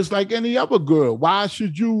doing just like any other girl. Why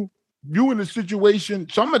should you in a situation?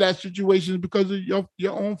 Some of that situation is because of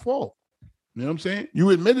your own fault. You know what I'm saying?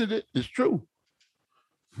 You admitted it. It's true.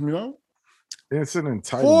 You know, it's an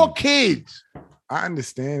entitlement. 4 kids. I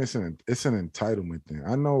understand it's an entitlement thing.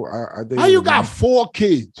 I know. I dated How you got 4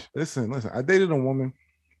 kids? Listen. I dated a woman.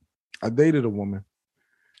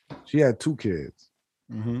 She had 2 kids.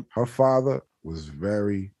 Mm-hmm. Her father was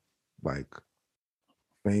very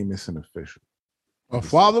famous and official. Her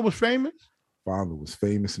father was famous? Father was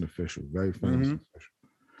famous and official, very famous and official.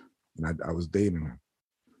 And I was dating her.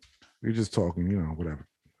 We were just talking, whatever.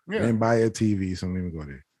 Yeah. Didn't buy a TV, so don't even go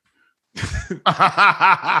there.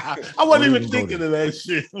 I wasn't even thinking of that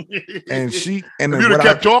shit. And if you'd have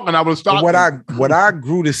kept talking, I would have stopped. What I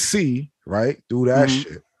grew to see, right, through that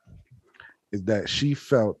shit, is that she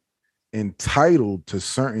felt entitled to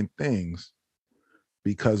certain things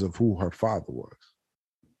because of who her father was.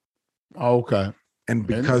 Okay. And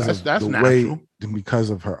because of the natural way, because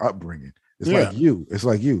of her upbringing. It's like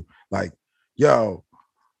you. Like, yo,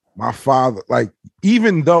 my father,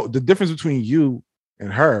 even though the difference between you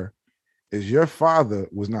and her is your father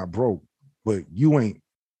was not broke, but you ain't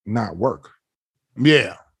not work.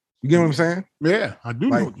 Yeah. You get what I'm saying? Yeah, I do.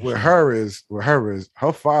 Like with her is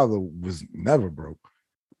her father was never broke,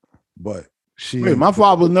 but my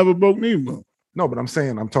father was never broke neither. No, but I'm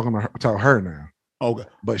talking about her now. Okay.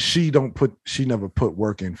 But she never put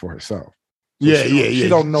work in for herself. So she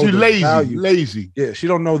don't know the value. Lazy. Yeah, she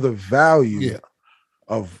don't know the value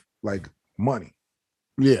of money.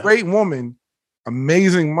 Yeah. Great woman,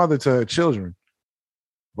 amazing mother to her children,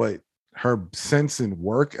 but her sense in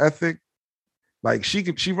work ethic, she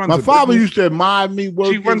runs. My father used to admire me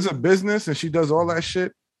working. She runs a business and she does all that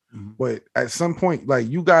shit. But at some point,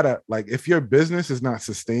 you gotta if your business is not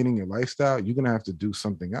sustaining your lifestyle, you're gonna have to do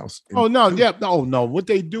something else. Oh no, yeah, no. What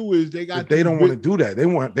they do is they don't want to do that.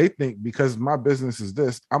 They think because my business is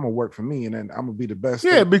this, I'm gonna work for me and then I'm gonna be the best.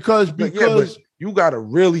 Yeah, because but you gotta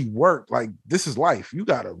really work. This is life. You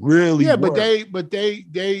gotta really work. But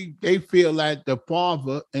they feel like the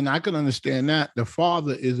father, and I can understand that the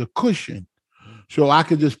father is a cushion. So I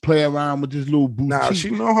could just play around with this little boutique. Now she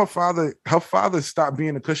know her father stopped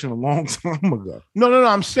being a cushion a long time ago. No,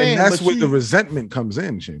 I'm saying and that's where the resentment comes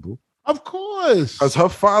in, Shinku. Of course. Because her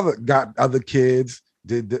father got other kids,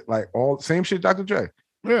 did all same shit Dr. Dre.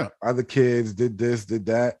 Yeah. Other kids did this, did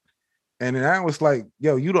that. And then I was like,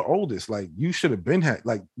 yo, you the oldest. You should have been had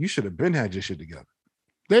your shit together.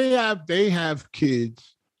 They have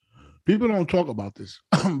kids. People don't talk about this,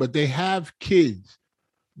 but they have kids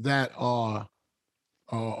that are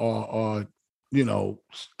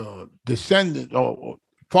descendants or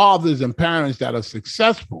fathers and parents that are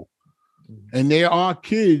successful, and there are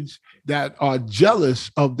kids that are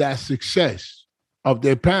jealous of that success of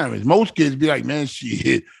their parents. Most kids be like, man,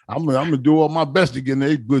 shit, I'm gonna do all my best to get in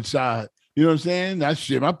their good side. You know what I'm saying? That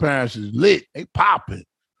shit, my parents is lit, they popping.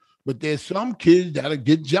 But there's some kids that'll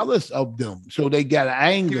get jealous of them, so they got an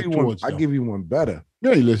anger towards them. I give you one better.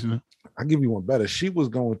 Yeah, you listening? I give you one better. She was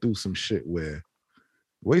going through some shit where.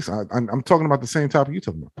 I'm talking about the same topic you're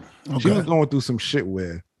talking about. Okay. She was going through some shit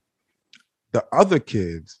where the other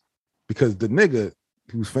kids, because the nigga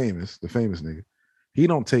who's famous, the famous nigga, he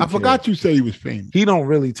don't take. I forgot you say he was famous. He don't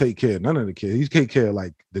really take care of none of the kids. He take care of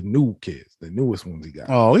the new kids, the newest ones he got.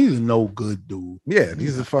 Oh, he's a no good dude. Yeah,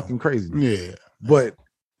 he's a fucking crazy dude. Yeah, but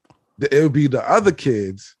it would be the other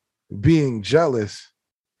kids being jealous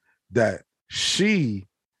that she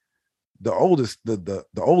the oldest, the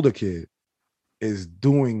older kid is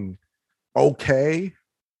doing okay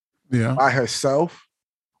by herself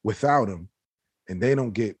without him, and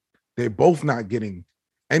they're both not getting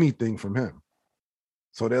anything from him.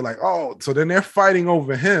 So they're like, oh, so then they're fighting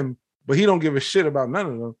over him, but he don't give a shit about none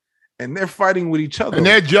of them. And they're fighting with each other. And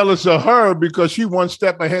they're jealous of her because she one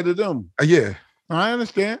step ahead of them. Yeah. I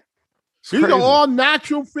understand. These are all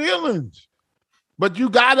natural feelings. But you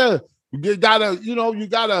gotta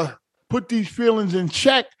put these feelings in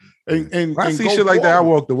check. And when I see shit forward. like that, I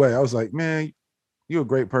walked away. I was like, man, you're a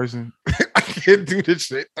great person. I can't do this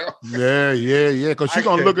shit though. Yeah. Because she's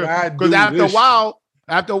gonna look at, because after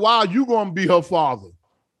a while, you're gonna be her father.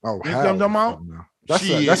 Oh, you know what I'm talking about?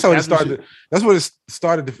 That's how it started. That's what it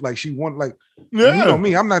started to, like, she wanted, like, you know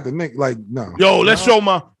me, I'm not the nigga, like, no.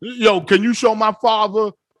 Can you show my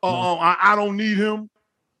father? I don't need him.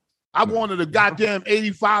 I wanted a goddamn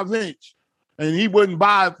 85-inch and he wouldn't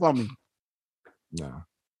buy it for me. No.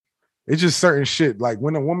 It's just certain shit. Like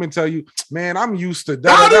when a woman tell you, man, I'm used to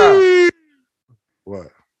da. What?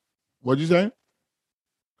 What'd you say?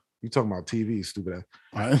 You talking about TV, stupid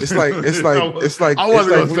ass. It's like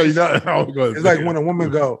when a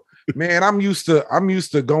woman go, man, I'm used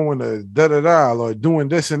to going to da or doing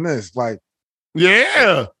this and this. Like,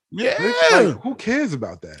 yeah. Like, who cares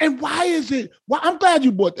about that? And why is it? Well, I'm glad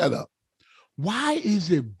you brought that up. Why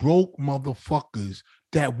is it broke motherfuckers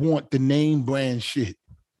that want the name brand shit?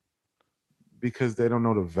 Because they don't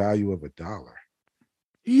know the value of $1.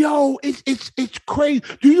 Yo, it's crazy.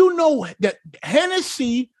 Do you know that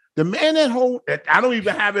Hennessy, the man at home, I don't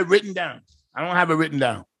even have it written down. I don't have it written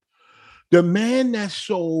down. The man that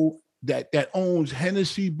sold that owns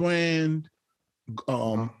Hennessy brand,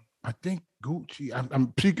 I think Gucci.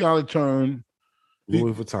 I'm speaking out of turn.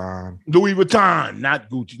 Louis Vuitton, not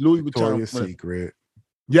Gucci. Louis Vuitton. Victoria's Secret.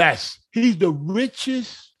 Yes, he's the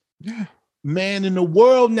richest man in the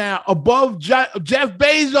world now, above Jeff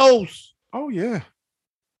Bezos. Oh yeah.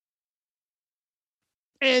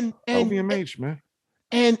 And LVMH, man.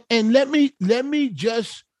 And let me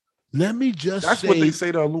just that's say, what they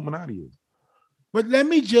say the Illuminati is. But let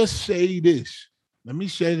me just say this. Let me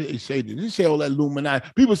say this. They say all that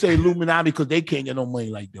Illuminati. People say Illuminati because they can't get no money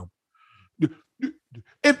like them.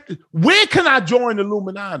 Where can I join the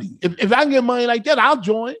Illuminati? If I can get money like that, I'll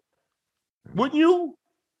join. Wouldn't you?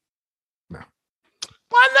 No.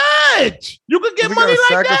 Why not? You could get money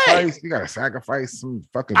like that. You gotta sacrifice some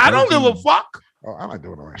fucking. I don't give a fuck. Oh, I'm not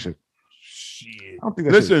doing all that shit. Shit. I don't think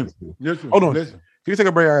that listen. Hold on. Listen. Can you take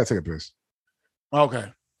a break? I gotta take a piss.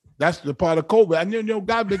 Okay. That's the part of COVID. I know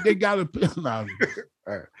God, but they got a pill now.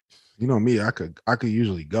 You know me, I could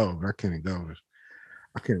usually go, but I can't go.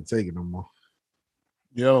 I can't take it no more.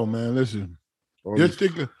 Yo, man, listen. I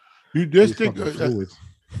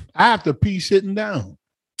have to pee sitting down.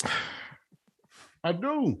 I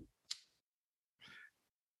do.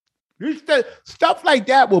 Stuff like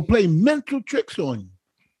that will play mental tricks on you.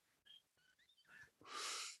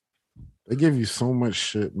 They give you so much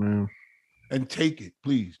shit, man. And take it,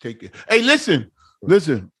 please take it. Hey, listen.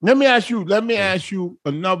 Let me ask you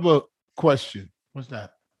another question. What's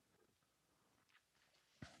that?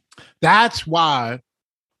 That's why.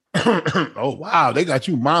 Oh wow, they got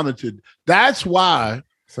you monitored. That's why.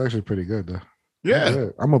 It's actually pretty good though. Yeah,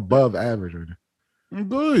 I'm above average right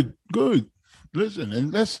now. Good. Listen,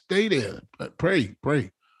 and let's stay there. Pray.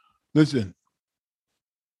 Listen.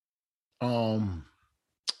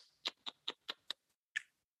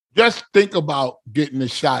 Just think about getting a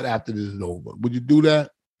shot after this is over. Would you do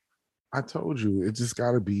that? I told you, it just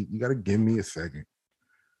gotta be. You gotta give me a second.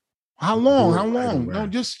 How long? No,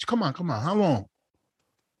 just come on. How long?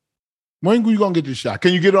 When are you gonna get the shot?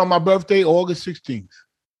 Can you get it on my birthday, August 16th?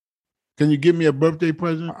 Can you give me a birthday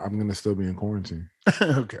present? I'm gonna still be in quarantine.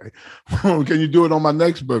 Okay. Can you do it on my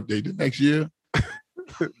next birthday, the next year?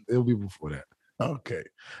 It'll be before that. Okay.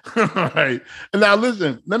 All right. And now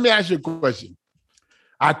listen, let me ask you a question.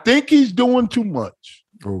 I think he's doing too much.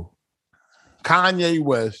 Oh. Kanye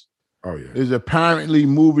West yeah. is apparently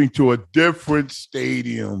moving to a different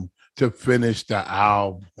stadium to finish the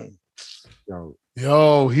album.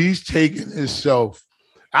 Yo, he's taking himself.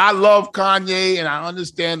 I love Kanye and I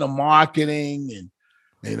understand the marketing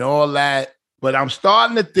and all that, but I'm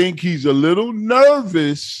starting to think he's a little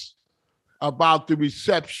nervous about the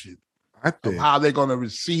reception of how they're going to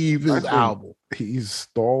receive his album. He's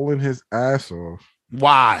stalling his ass off.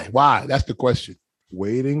 Why? That's the question.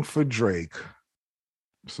 Waiting for Drake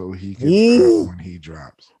so he can drop when he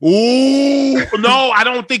drops. Ooh, no, I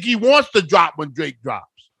don't think he wants to drop when Drake drops.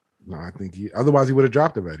 No, I think otherwise he would have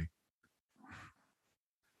dropped already.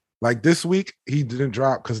 Like this week, he didn't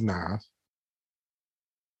drop because Nas.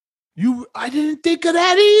 I didn't think of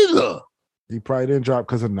that either. He probably didn't drop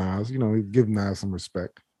because of Nas. You know, he give Nas some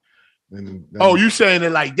respect. And oh, you saying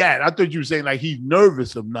it like that? I thought you were saying like he's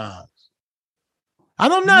nervous of Nas. I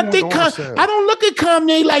don't know. I don't look at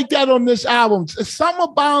Kanye like that on this album. It's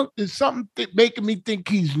something making me think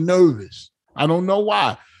he's nervous. I don't know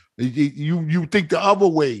why. You think the other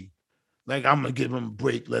way. Like, I'm going to give him a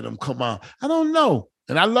break, let him come out. I don't know.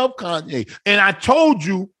 And I love Kanye. And I told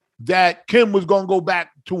you that Kim was going to go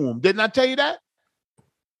back to him. Didn't I tell you that?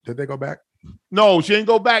 Did they go back? No, she ain't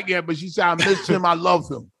go back yet, but she said, I miss him. I love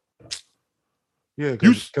him. Yeah,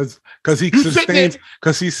 because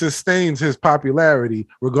he sustains his popularity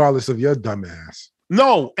regardless of your dumb ass.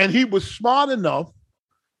 No, and he was smart enough.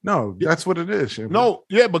 No, that's what it is. Shimon. No,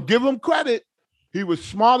 yeah, but give him credit. He was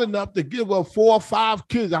smart enough to give her 4 or 5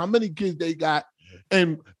 kids. How many kids they got?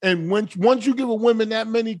 And once you give a woman that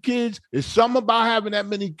many kids, it's something about having that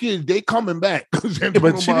many kids. They coming back. Yeah,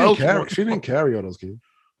 but she didn't carry all those kids.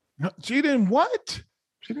 She didn't what?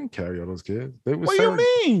 She didn't carry all those kids. They were what do you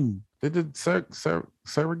mean? They did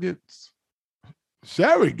surrogates.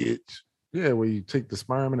 Surrogates? Yeah, where you take the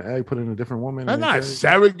sperm and the egg, put it in a different woman. That's not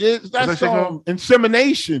surrogates. That's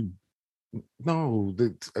insemination. No,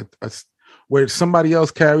 where somebody else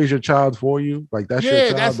carries your child for you. Like that's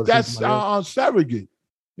your child. That's surrogate.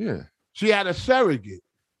 Yeah. She had a surrogate.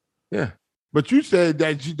 Yeah. But you said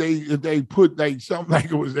that they put like something like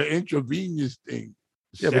it was an intravenous thing.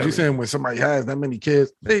 Yeah, but you're saying when somebody has that many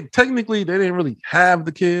kids, they didn't really have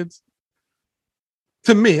the kids.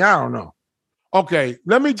 To me, I don't know. Okay,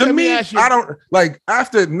 let me ask you. I don't like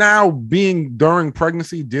after now being during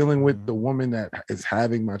pregnancy, dealing with the woman that is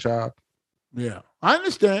having my child. Yeah, I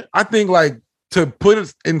understand. I think like to put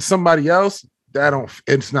it in somebody else,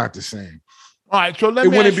 it's not the same. All right, so let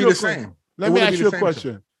me ask you the same. Let me ask you a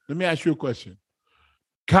question. Let me ask you a question.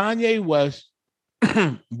 Kanye West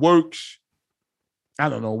works, I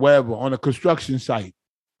don't know, wherever, on a construction site.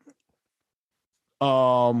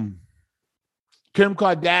 Kim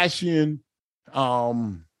Kardashian, I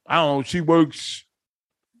don't know, she works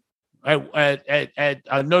at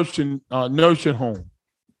a nursing home.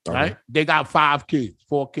 Okay. Right? They got 4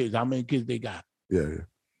 kids. How many kids they got? Yeah.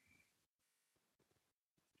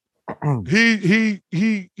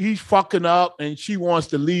 He's fucking up and she wants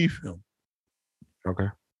to leave him. Okay.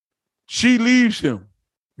 She leaves him.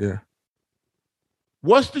 Yeah.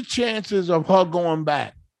 What's the chances of her going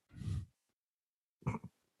back?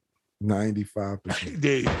 95%.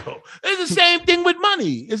 There you go. It's the same thing with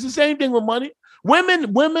money.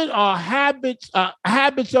 Women are habits of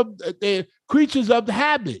they're creatures of the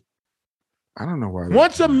habit. I don't know why.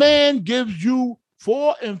 Once a man gives you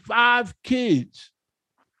 4 and 5 kids,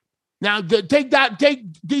 now take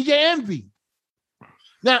DJ Envy.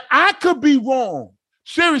 Now I could be wrong.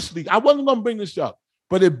 Seriously, I wasn't gonna bring this up,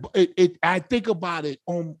 but I think about it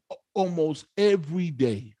almost every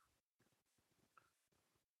day.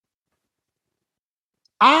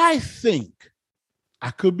 I think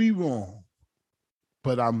I could be wrong,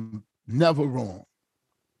 but I'm never wrong.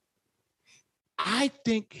 I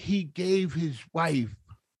think he gave his wife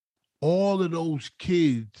all of those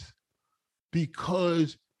kids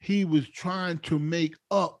because he was trying to make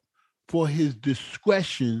up for his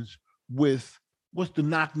discretions with, what's the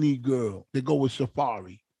knock-knee girl? They go with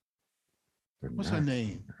Safari. What's her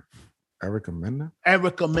name? Erica Mena?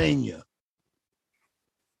 Erica Mena.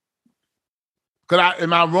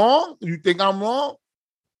 Am I wrong? You think I'm wrong?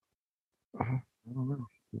 I don't know.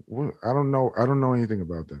 What? I don't know. I don't know anything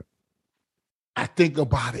about that. I think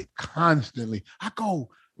about it constantly. I go,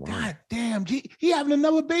 wow. God damn, he having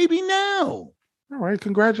another baby now. All right,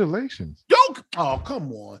 congratulations. Oh,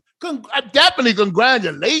 come on. Definitely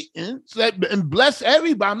congratulations and bless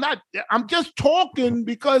everybody. I'm just talking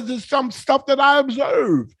because there's some stuff that I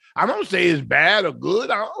observe. I don't say it's bad or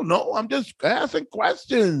good. I don't know. I'm just asking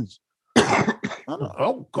questions.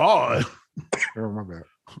 Oh God. Oh, my bad.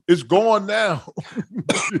 It's gone now.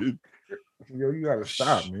 Yo, you gotta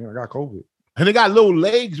stop, man. I got COVID. And they got little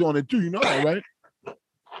legs on it too. You know that, right?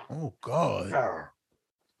 Oh God.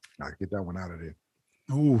 I'll get that one out of there.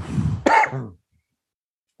 Ooh.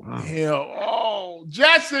 Hell, oh,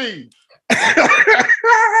 Jesse.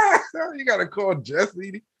 You gotta call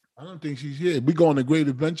Jesse. I don't think she's here. We going to Great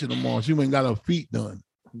Adventure tomorrow. She ain't got her feet done.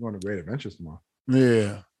 I'm going to Great Adventure tomorrow.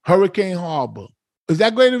 Yeah. Hurricane Harbor. Is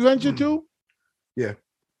that Great Adventure too? Yeah.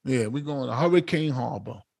 Yeah, we're going to Hurricane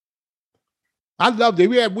Harbor. I loved it.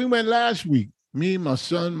 We went last week. Me, my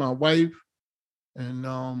son, my wife, and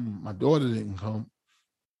my daughter didn't come.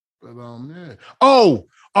 But yeah. Oh,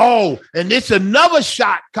 and it's another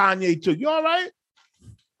shot Kanye took. You all right?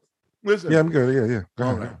 Listen. Yeah, I'm good. Yeah.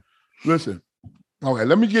 All right. Listen. Okay,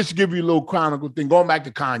 let me just give you a little chronicle thing. Going back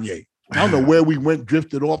to Kanye. I don't know where we went,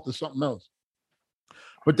 drifted off to something else.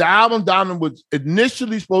 But the album Diamond was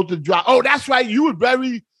initially supposed to drop. Oh, that's right.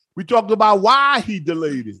 We talked about why he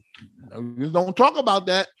delayed it. Don't talk about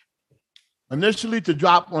that. Initially to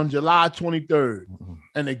drop on July 23rd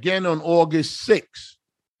and again on August 6th.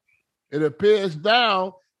 It appears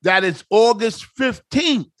now that it's August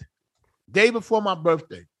 15th, day before my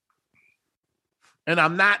birthday. And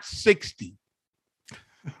I'm not 60.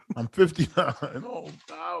 I'm 59. Oh,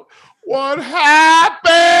 God. What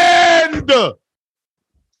happened?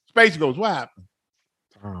 Space Ghost, what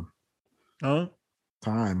happened? Huh?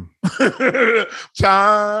 Time.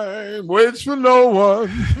 Time waits for no one.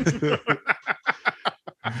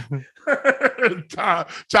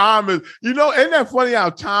 time is, ain't that funny how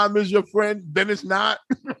time is your friend, then it's not?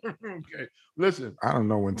 Okay, listen. I don't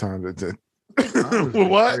know when time is it.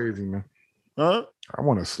 What? Crazy, man. Huh? I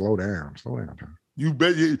want to slow down. Slow down, time. You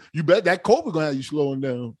bet that COVID gonna have you slowing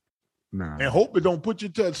down. Nah. And hope it don't put you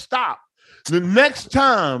to a stop. The next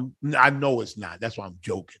time, I know it's not. That's why I'm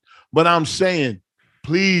joking. But I'm saying,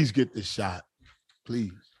 please get the shot.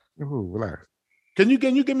 Please. Ooh, relax. Can you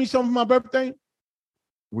give me something for my birthday?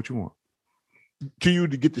 What you want? Can you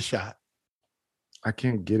to get the shot? I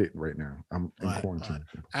can't get it right now. I'm in quarantine.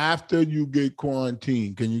 Right. After you get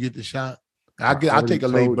quarantined, can you get the shot? I'll take a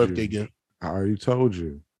late birthday gift. I already told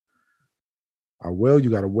you. I will. You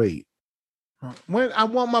gotta wait. When I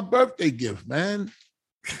want my birthday gift, man.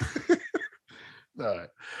 All right.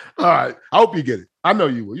 I hope you get it. I know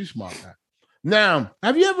you will. You smart guy. Now,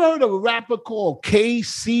 have you ever heard of a rapper called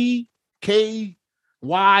KCYSYKAYCYY?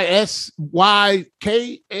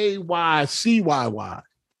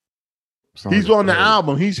 He's on the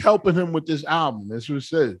album. He's helping him with this album. That's what it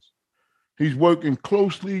says. He's working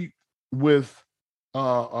closely with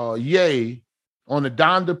Ye on the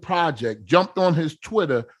Donda project. Jumped on his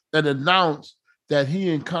Twitter and announced that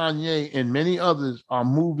he and Kanye and many others are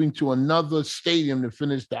moving to another stadium to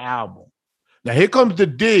finish the album. Now here comes the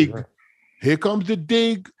dig. Right. Here comes the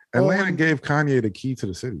dig. Atlanta gave Kanye the key to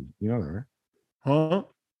the city. You know that, right? Huh?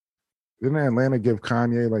 Didn't Atlanta give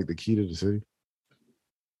Kanye like the key to the city?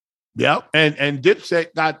 Yep. And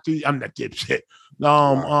Dipset got the. I'm not Dipset.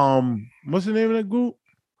 What's the name of that group?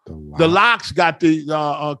 The Locks got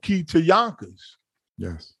the key to Yonkers.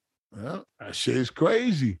 Yes. Well, that shit is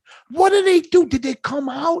crazy. What did they do? Did they come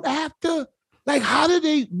out after? Like,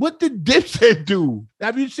 what did Dipset do?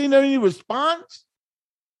 Have you seen any response?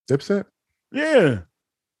 Dipset? Yeah.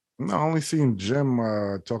 No, I only seen Jim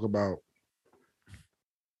talk about,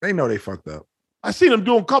 they know they fucked up. I seen him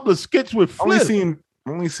doing a couple of skits with Flip.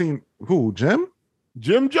 Only seen who? Jim?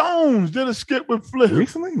 Jim Jones did a skit with Flip.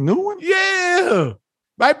 Recently? New one? Yeah.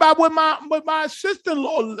 Right by where my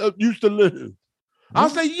sister-in-law used to live. I'll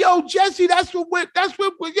say, yo, Jesse, that's where your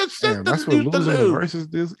sister that's what used to live. Versus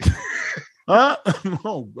this. Huh?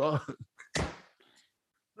 Oh God.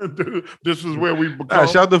 This is where we become.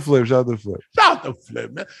 Shout the Flip,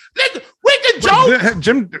 man. We can joke.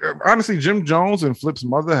 Honestly, Jim Jones and Flip's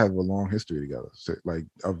mother have a long history together, like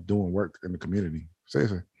of doing work in the community.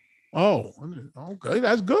 Seriously. Oh, okay,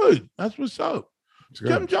 that's good. That's what's up.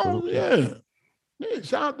 Jim Jones, yeah.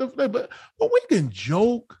 Shout out to Flip, but we can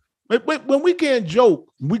joke. When we can't joke,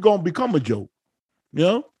 we gonna become a joke. You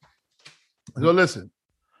know? So listen.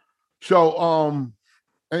 So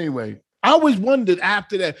anyway, I always wondered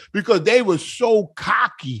after that because they were so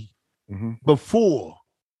cocky before.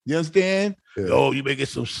 You understand? Yeah. Oh, you may get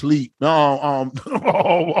some sleep. No,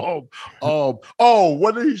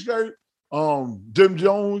 what did he say? Jim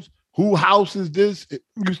Jones, who house is this? He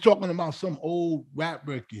was talking about some old rap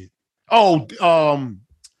record.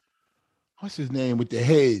 What's his name with the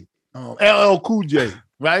head? LL Cool J,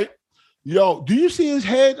 right? Yo, do you see his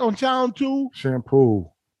head on Channel 2? Shampoo.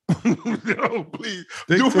 Yo, please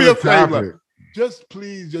do me a favor. Just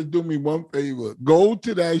do me one favor. Go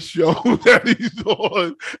to that show that he's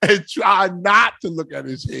on and try not to look at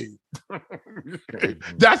his head.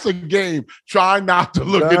 That's a game. Try not to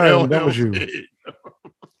look at LL's head.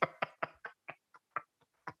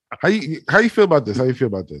 How you feel about this? Yo,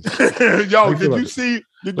 did you see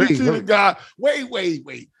the guy?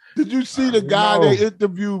 Wait. Did you see the guy they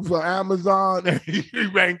interviewed for Amazon? And he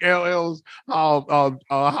ranked LL's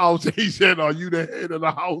house. He said, "Are you the head of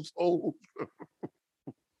the household?"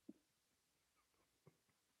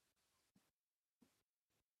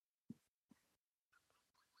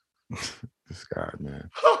 This guy, man.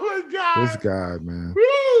 Oh my God. This guy, man.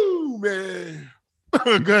 Woo, man.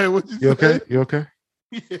 Okay, what you okay? You okay?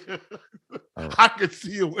 Yeah. Right. I could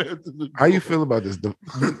see him after the. How you feel about this?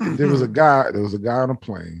 There was a guy on a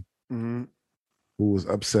plane who who was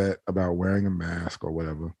upset about wearing a mask or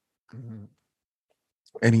whatever.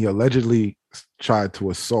 And he allegedly tried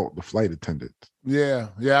to assault the flight attendants. Yeah,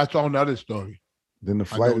 I saw another story. Then the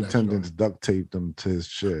flight attendants duct taped him to his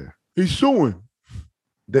chair. He's suing.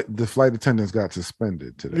 The flight attendants got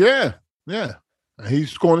suspended today. Yeah. And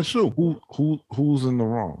he's going to sue. Who's in the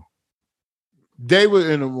wrong? They were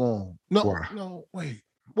in the wrong. Why? No, wait.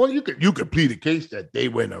 Well, you could plead a case that they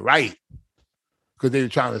were in the right because they were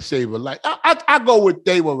trying to save a life. I go with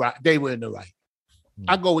they were right. They were in the right.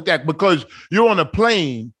 I go with that because you're on a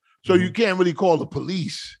plane, so you can't really call the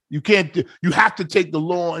police. You can't. You have to take the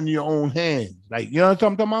law in your own hands. Like, you know what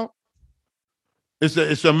I'm talking about? It's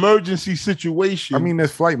an emergency situation. I mean,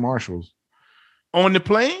 there's flight marshals on the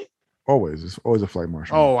plane. Always, it's always a flight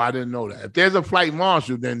marshal. Oh, I didn't know that. If there's a flight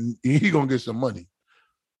marshal, then he gonna get some money.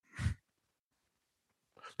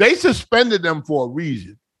 They suspended them for a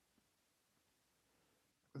reason,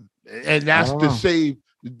 and that's to save.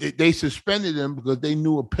 They suspended them because they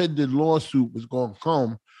knew a pending lawsuit was going to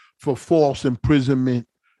come for false imprisonment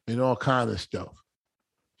and all kind of stuff.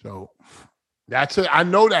 So that's it. I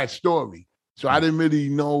know that story. So I didn't really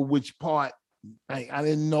know which part. I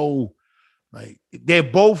didn't know. Like, they're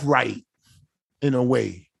both right in a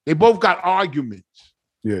way. They both got arguments.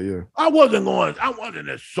 Yeah. I wasn't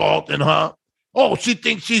assaulting her. Oh, she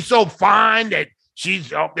thinks she's so fine that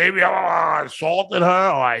she's assaulted her.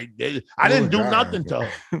 Or I didn't do nothing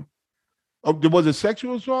to her. Was it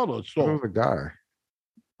sexual assault or assault? It was a guy.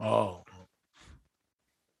 Oh.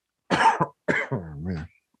 Oh man.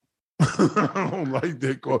 I don't like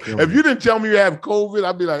that call. If you didn't tell me you have COVID,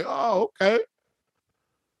 I'd be like, oh, okay.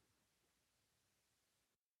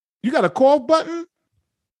 You got a call button?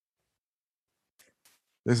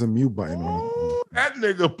 There's a mute button on it. That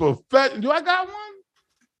nigga perfect. Do I got one?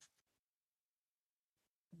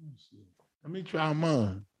 Let me try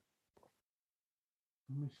mine.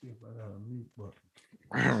 Let me see if I got a mute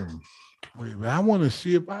button. Wait, man, I want to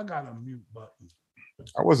see if I got a mute button.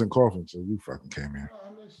 I wasn't coughing until you fucking came here,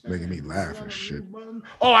 making me laugh and shit.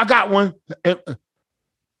 Oh, I got one.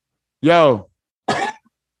 Yo,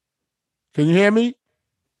 can you hear me?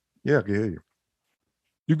 Yeah, I can hear you.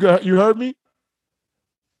 You heard me?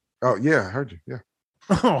 Oh yeah, I heard you. Yeah.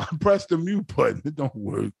 Oh, I pressed the mute button. It don't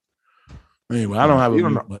work. Anyway, I don't have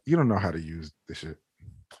you don't know how to use this shit.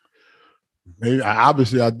 Maybe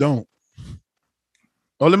obviously I don't.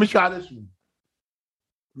 Oh, let me try this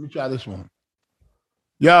one.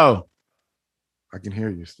 Yo. I can hear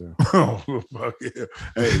you still. Oh, fuck yeah.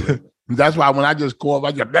 Hey, that's why when I just call,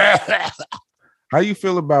 I just How you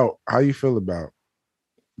feel about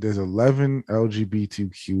there's 11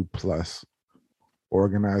 LGBTQ plus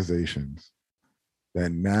organizations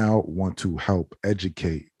that now want to help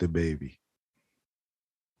educate the baby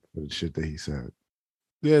for the shit that he said.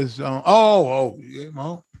 There's yeah,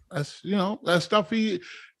 well, that's that stuff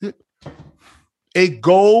it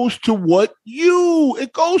goes to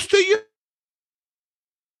it goes to you.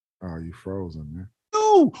 Oh, you frozen, man.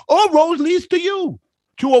 All roads leads to you.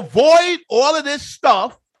 To avoid all of this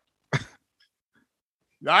stuff,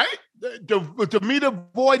 right? To me to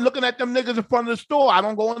avoid looking at them niggas in front of the store, I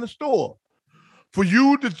don't go in the store. For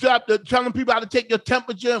you to telling people how to take your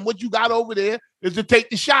temperature and what you got over there is to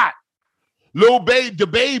take the shot. The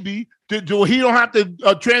baby, he don't have to.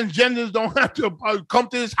 Transgenders don't have to come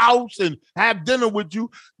to his house and have dinner with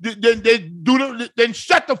you. Then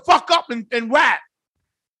shut the fuck up and rap.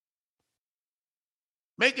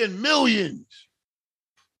 Making millions.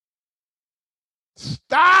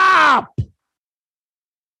 Stop.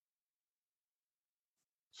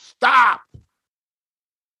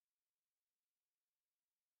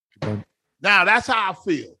 Now that's how I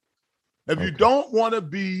feel. If you don't want to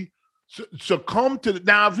be succumb to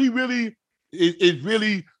now, if he really is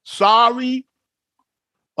really sorry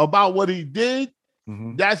about what he did,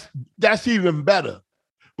 that's even better.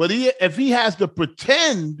 But if he has to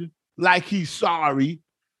pretend like he's sorry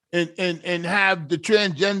and have the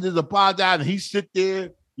transgenders apologize and he sit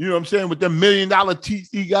there, you know what I'm saying, with the $1 million teeth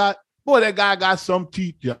he got, boy, that guy got some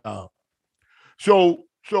teeth, y'all. So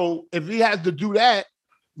if he has to do that,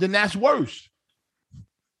 then that's worse.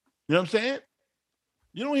 You know what I'm saying?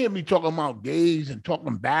 You don't hear me talking about gays and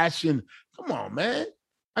talking bashing. Come on, man.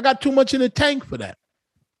 I got too much in the tank for that.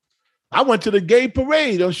 I went to the gay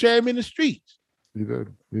parade. They'll share him in the streets. You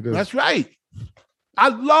did. That's right. I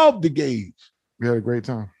love the gays. We had a great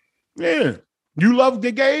time. Yeah. You love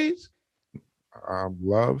the gays?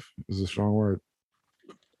 Love is a strong word.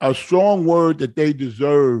 A strong word that they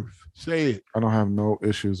deserve. Say it. I don't have no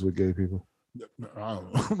issues with gay people. I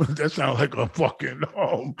don't know. That sounds like a fucking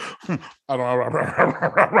I don't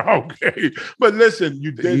know. Okay, but listen,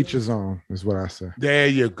 you To did. each his own is what I say. There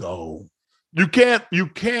you go. You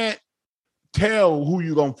can't tell who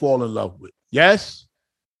you're gonna fall in love with. Yes,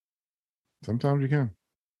 Sometimes you can.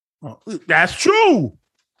 that's true.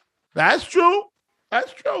 That's true.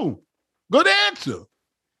 That's true. Good answer.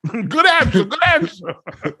 Good answer. Good answer.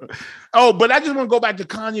 Oh, but I just want to go back to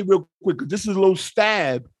Kanye real quick because this is a little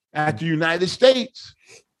stab at the United States.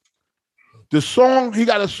 The song, he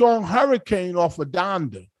got a song Hurricane off of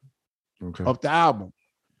Donda, Okay. of the album,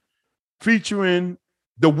 featuring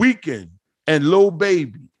The Weeknd and Lil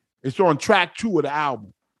Baby. It's on track 2 of the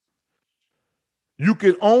album. You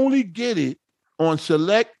can only get it on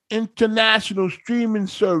select international streaming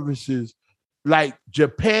services like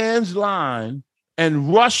Japan's Line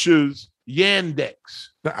and Russia's Yandex.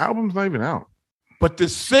 The album's not even out. But the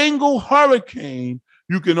single Hurricane,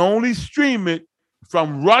 you can only stream it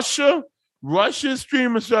from Russia's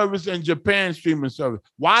streaming service, and Japan's streaming service.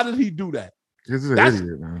 Why did he do that? He's an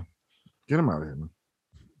idiot, man. Get him out of here, man.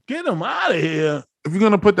 Get him out of here. If you're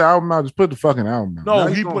gonna put the album out, just put the fucking album out. No, Now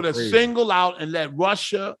he he's put going a crazy. single out and let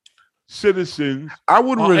Russia citizens, I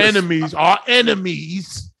would our enemies.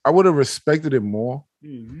 I would have respected it more.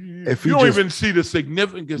 If You he don't just- even see the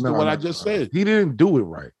significance of what I just said. He didn't do it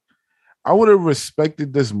right. I would have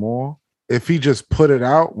respected this more if he just put it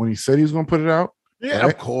out when he said he was gonna put it out. Yeah,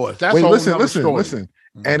 Right? of course. That's Wait, a whole listen. nother story. Mhm.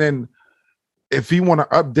 And then if he want to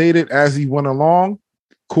update it as he went along,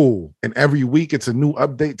 cool. And every week it's a new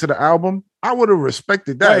update to the album. I would have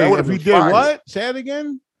respected that. Hey, I would if have he did what? Say it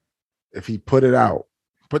again. If he put it out,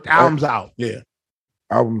 Put the albums out. Yeah.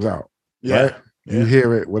 albums out. Yeah. Right? You Yeah.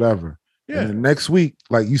 hear it, whatever. Yeah. And then next week,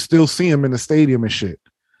 like you still see him in the stadium and shit.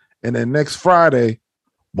 And then next Friday,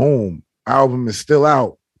 boom, album is still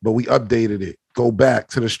out, but we updated it. Go back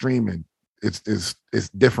to the streaming. It's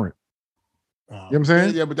different. You know what I'm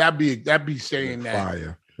saying? Yeah, but that'd be saying that.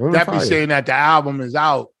 Fire. That'd be saying that the album is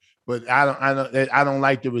out, but I don't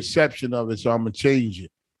like the reception of it, so I'm gonna change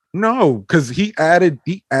it. No, because he added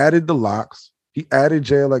the locks. He added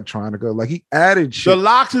J Electronica. Like he added shit. The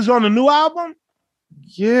Locks is on the new album.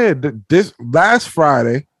 Yeah, this last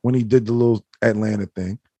Friday when he did the little Atlanta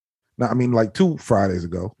thing. No, I mean like 2 Fridays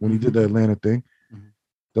ago when he did the Atlanta thing. Mhm.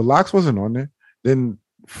 The Locks wasn't on there. Then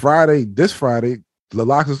this Friday, the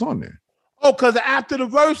Locks is on there. Oh, because after the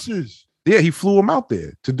verses. Yeah, he flew him out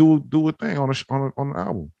there to do a thing on the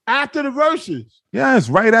album. After the verses. Yes,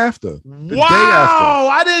 right after. The Wow, day after.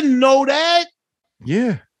 I didn't know that.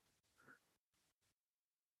 Yeah.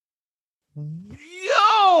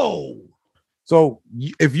 Yo. So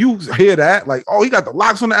if you hear that, like, oh, he got the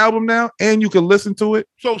Locks on the album now, and you can listen to it.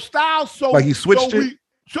 So Styles, so Like he switched it?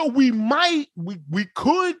 We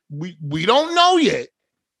don't know yet.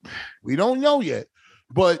 We don't know yet,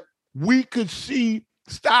 but we could see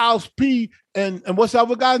Styles P and what's the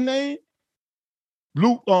other guy's name?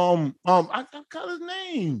 Luke. I got his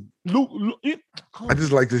name. Luke. I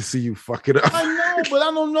just like to see you fuck it up. I know, but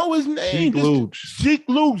I don't know his name. Sheek Luch. Sheek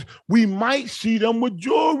Luch. We might see them with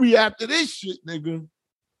jewelry after this shit, nigga.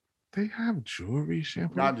 They have jewelry,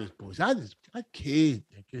 shampoo. Not just boys. I kid.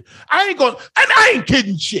 I ain't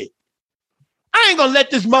kidding shit. I ain't gonna let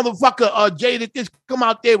this motherfucker Jadakiss come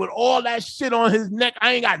out there with all that shit on his neck.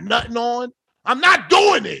 I ain't got nothing on. I'm not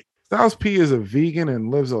doing it. Styles P is a vegan and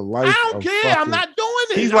lives a life. I don't care. I'm not doing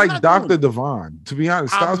it. He's I'm like not Dr. doing it. Devon. To be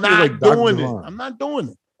honest, Styles I'm P is like not Dr. doing it. Devon. I'm not doing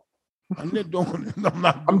it. I'm not doing it. I'm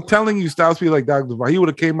not. I'm doing telling you, Styles P like Dr. Devon. He would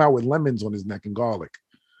have came out with lemons on his neck and garlic.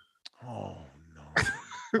 it. Oh no.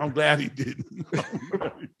 I'm glad he didn't. I'm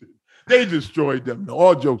glad he didn't. They destroyed them. No,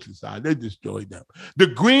 all jokes aside, they destroyed them. The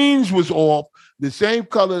greens was off. The same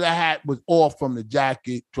color the hat was off from the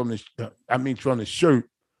jacket, from the shirt,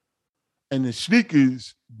 and the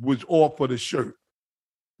sneakers was off for the shirt.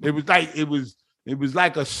 It was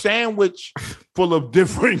like a sandwich full of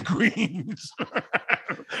different greens.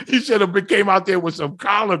 He should have came out there with some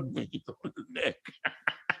collard greens on the neck.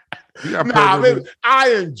 You got Nah, pervert man, news?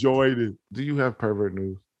 I enjoyed it. Do you have pervert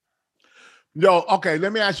news? Yo, okay,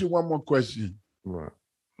 let me ask you one more question. Right.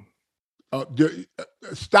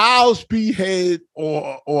 Styles P head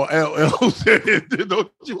or LL's head, don't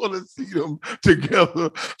you want to see them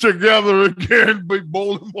together again, big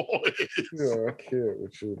bowling boys? Yeah, I can't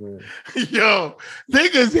with you, man. Yo,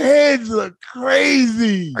 niggas' heads look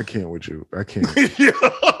crazy. I can't with you. I can't. Yo,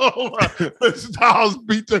 Styles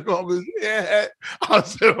P took off his head. I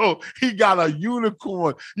said, oh, he got a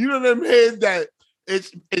unicorn. You know them heads that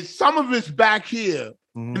it's some of it's back here.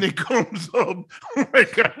 Mhm. And it comes up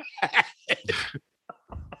like a hat.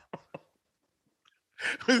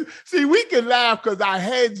 See, we can laugh because our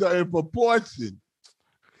heads are in proportion.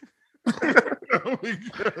 Oh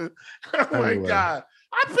my God.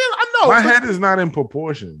 I know. My head is not in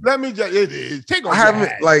proportion. Let me just, it is. Take off I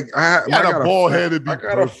haven't, like, I got a bald head to be I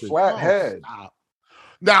got a flat head. Stop.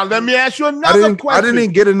 Now, let me ask you another question. I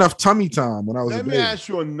didn't get enough tummy time when I was a baby. Let me ask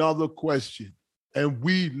you another question. And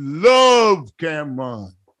we love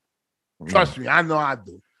Cameron. Trust me, I know I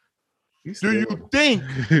do. Do you think?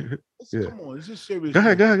 Yeah. Come on, this is serious. Go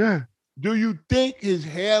ahead. Do you think his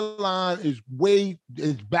hairline is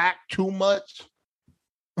back too much?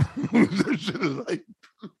 This shit is like,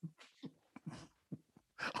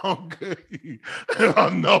 okay,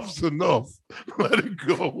 enough's enough. Let it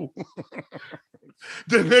go.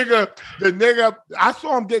 The nigga, I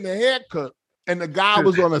saw him getting a haircut, and the guy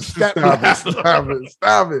was on a step ladder.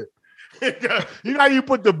 Stop it. You know how you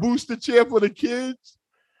put the booster chair for the kids?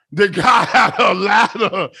 The guy had a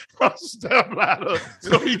ladder, a step ladder,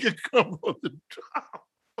 so he could come on the top.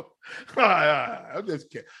 All right. I'm just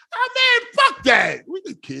kidding. Oh, man, fuck that. We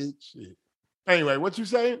the kids. Shit. Anyway, what you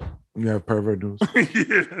saying? You have pervert news?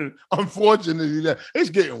 Yeah. Unfortunately, it's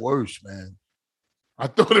getting worse, man. I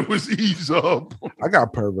thought it was ease up. I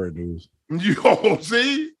got pervert news. Yo,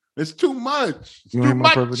 see? It's too much. It's You too want my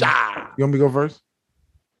much. pervert news? You want me to go first?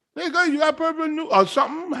 Nigga, you got pervert news? Or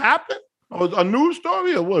something happened? Or a news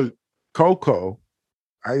story or what? Coco,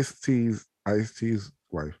 Ice-T's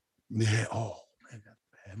wife, Yeah. Oh,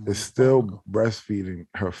 man. is still breastfeeding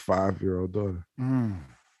her 5-year-old daughter.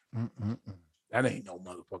 That ain't no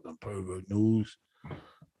motherfucking pervert news.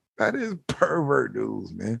 That is pervert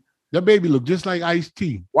news, man. That baby look just like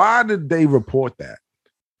Ice-T. Why did they report that?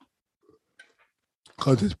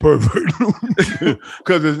 Because it's pervert news.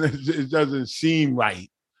 Because it doesn't seem right.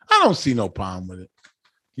 I don't see no problem with it.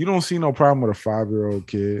 You don't see no problem with a 5-year-old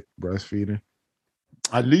kid breastfeeding?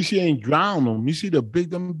 At least she ain't drown them. You see them big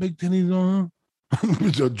titties on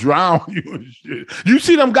her? She'll drown you and shit. You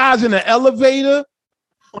see them guys in the elevator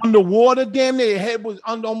underwater? Damn, their head was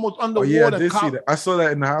almost underwater. Oh, yeah, I did see that. I saw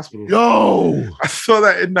that in the hospital. Yo, I saw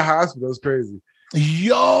that in the hospital. It's crazy.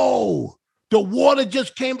 Yo, the water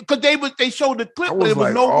just came because they showed the clip, but there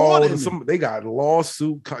was no water. They got a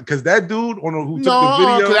lawsuit because that dude who took the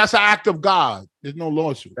video. Because that's an act of God. There's no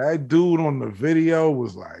lawsuit. That dude on the video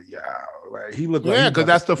was like, yeah, like he looked like because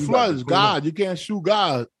that's the floods. God, you can't sue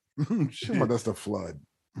God. That's the flood.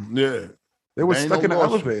 Yeah, they were stuck in the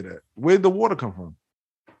elevator. Where'd the water come from?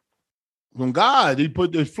 From God. He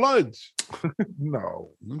put the floods. No,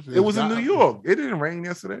 it was in New York. It didn't rain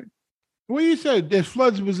yesterday. What you said? The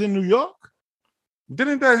floods was in New York.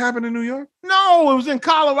 Didn't that happen in New York? No, it was in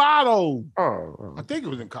Colorado. Oh. I think it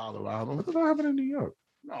was in Colorado. What did that happen in New York?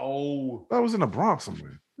 No. That was in the Bronx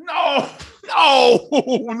somewhere. No. It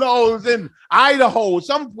was in Idaho,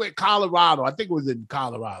 somewhere, Colorado. I think it was in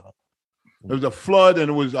Colorado. There was a flood, and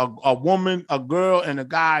it was a woman, a girl, and a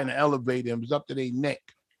guy in the elevator. It was up to their neck.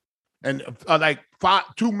 And like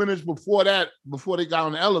 2 minutes before that, before they got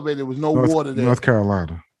on the elevator, there was no water there. North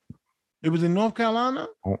Carolina. It was in North Carolina?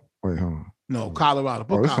 Oh, wait, hold on. No,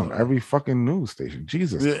 Colorado. It's on every fucking news station.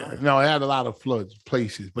 Jesus. Yeah, no, it had a lot of floods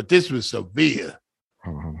places, but this was severe.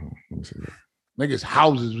 Hold on. Let me see that. Niggas'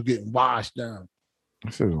 houses were getting washed down.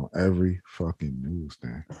 It says on every fucking news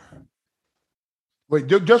thing. Wait,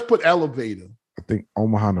 just put elevator. I think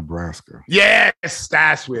Omaha, Nebraska. Yes,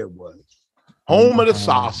 that's where it was. Home of the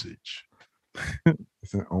sausage.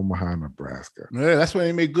 It's in Omaha, Nebraska. Yeah, that's where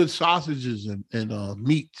they make good sausages and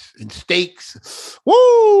meats and steaks.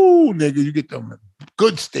 Woo, nigga, you get them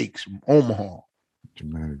good steaks from Omaha.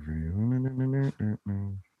 Dramatic video.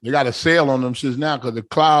 They got a sale on them shits now because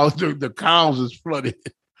the cows is flooded.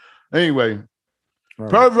 Anyway, right.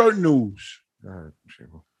 Pervert news. Right.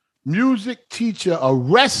 Music teacher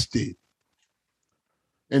arrested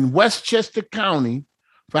in Westchester County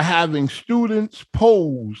for having students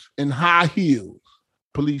pose in high heels.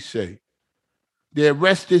 Police say they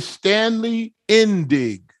arrested Stanley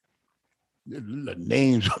Indig. The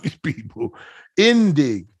names of these people.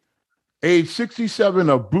 Indig, age 67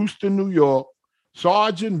 of Brewster, New York.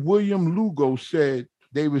 Sergeant William Lugo said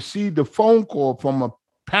they received a phone call from a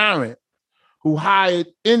parent who hired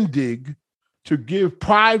Indig to give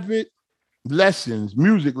private lessons,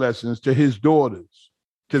 music lessons to his daughters,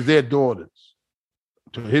 to his daughters.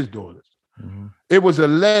 Mm-hmm. It was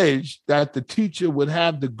alleged that the teacher would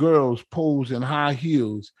have the girls pose in high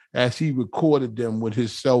heels as he recorded them with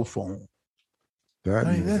his cell phone.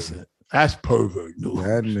 That's pervert news.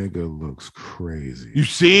 That nigga looks crazy. You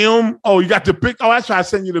see him? Oh, you got the pic? Oh, that's why I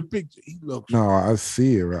sent you the picture. He looks. No, I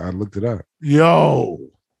see it. I looked it up. Yo,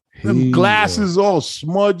 them glasses all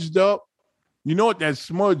smudged up. You know what that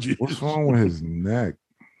smudge is? What's wrong with his neck?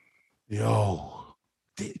 Yo,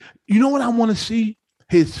 you know what I want to see?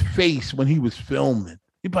 His face when he was filming.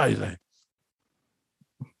 He probably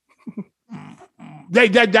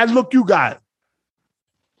like, that look you got.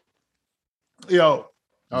 Yo,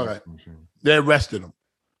 all right. They arrested him.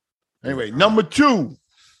 Anyway, number 2,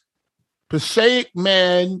 Passaic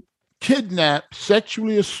man kidnapped,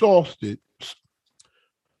 sexually assaulted.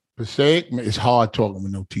 Passaic man, it's hard talking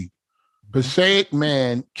with no teeth. Passaic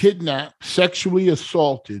man kidnapped, sexually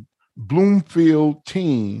assaulted Bloomfield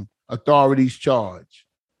teen, authorities charge.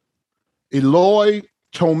 Eloy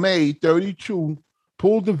Tomei, 32,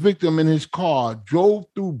 pulled the victim in his car, drove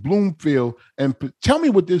through Bloomfield, and tell me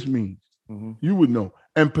what this means. Mm-hmm. You would know.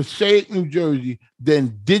 And Passaic, New Jersey,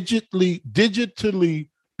 then digitally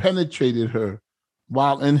penetrated her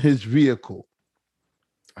while in his vehicle.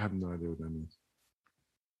 I have no idea what that means.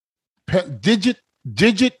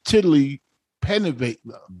 Digitally penetrate.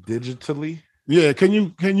 Digitally? Yeah, can you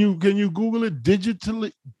Google it?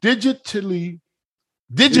 Digitally.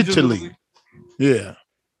 Yeah.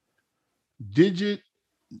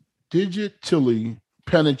 Digitally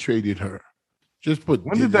penetrated her. Just put.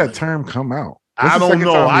 When did that term come out? I don't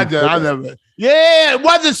know. I never. Yeah, it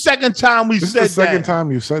was the second time we said that. This is the second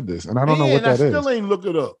time you said this, and I don't know what that is. I still ain't look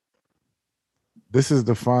it up. This is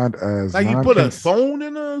defined as like you put a phone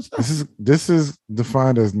in us. This is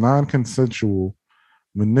defined as non-consensual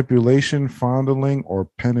manipulation, fondling, or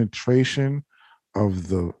penetration of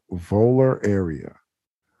the volar area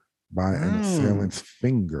by an assailant's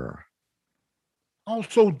finger. Oh,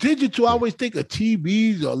 so digital. I always think of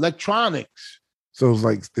TVs or electronics. So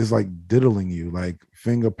it's like diddling you, like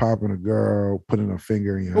finger popping a girl, putting a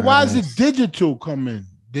finger in your But why is it digital come in?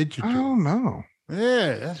 Digital. I don't know.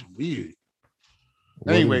 Yeah, that's weird.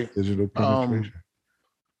 Anyway, digital penetration.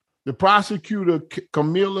 The prosecutor,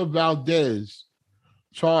 Camila Valdez,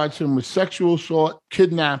 charged him with sexual assault,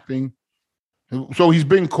 kidnapping. So he's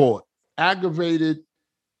been caught. Aggravated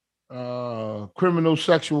criminal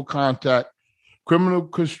sexual contact, criminal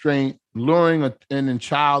constraint, luring and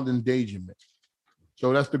child endangerment.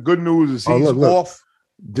 So that's the good news is he's off.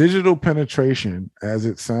 Digital penetration, as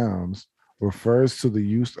it sounds, refers to the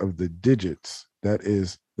use of the digits, that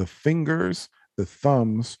is, the fingers, the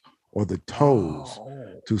thumbs, or the toes,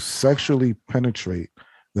 to sexually penetrate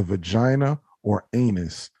the vagina or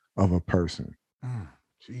anus of a person.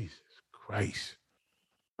 Jesus Christ.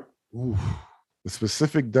 Oof. The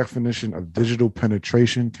specific definition of digital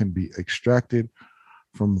penetration can be extracted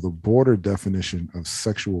from the broader definition of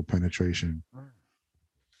sexual penetration.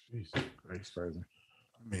 Jesus Christ. I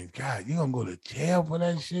mean, God, you gonna go to jail for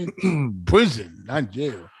that shit? Prison, not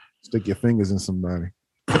jail. Stick your fingers in somebody.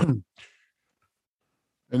 And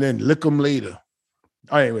then lick them later.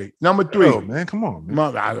 Anyway, number 3. Oh, man, come on,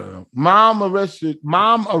 man. I don't know. Mom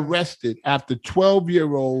arrested after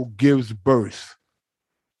 12-year-old gives birth.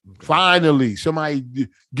 Okay. Finally, somebody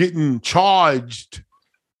getting charged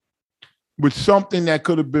with something that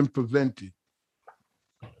could have been prevented.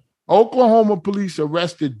 Oklahoma police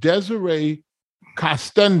arrested Desiree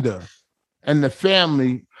Costenda and the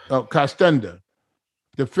family of Costenda.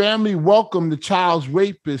 The family welcomed the child's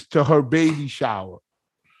rapist to her baby shower.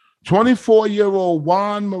 24-year-old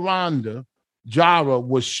Juan Miranda Jara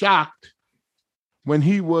was shocked when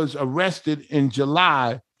he was arrested in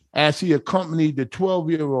July as he accompanied the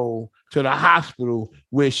 12-year-old to the hospital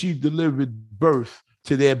where she delivered birth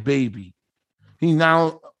to their baby. He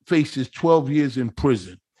now faces 12 years in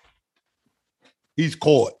prison. He's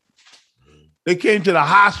caught. They came to the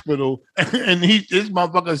hospital and this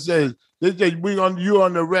motherfucker says, they said, you're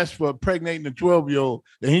on the arrest for impregnating a 12-year-old.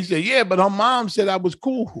 And he said, yeah, but her mom said I was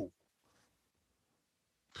cool.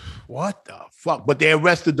 What the fuck? But they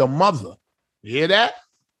arrested the mother. You hear that?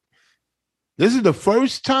 This is the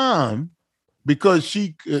first time because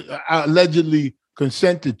she allegedly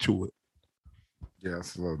consented to it. Yeah,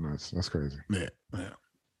 that's a little nuts. That's crazy. Yeah.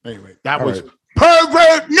 Anyway, that was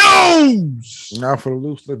pervert news. Now for the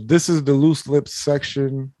loose lip. This is the loose lips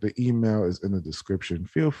section. The email is in the description.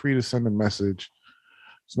 Feel free to send a message.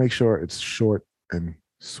 Just make sure it's short and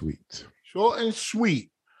sweet. Short and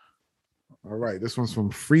sweet. All right. This one's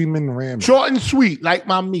from Freeman Ramsey. Short and sweet, like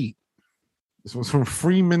my meat. This one's from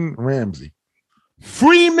Freeman Ramsey.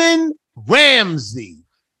 Freeman Ramsey.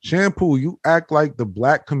 Shampoo, you act like the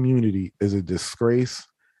black community is a disgrace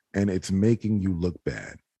and it's making you look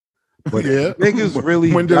bad. But if niggas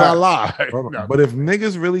really when did I lie? But if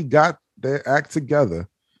niggas really got their act together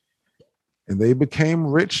and they became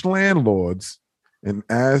rich landlords and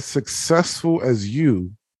as successful as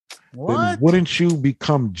you, then wouldn't you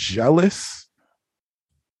become jealous?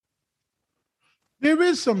 There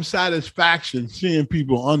is some satisfaction seeing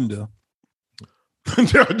people under.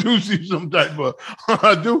 I do see some type of,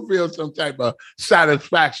 I do feel some type of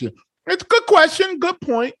satisfaction. It's a good question, good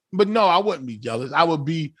point. But no, I wouldn't be jealous. I would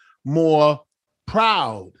be more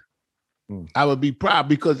proud. I would be proud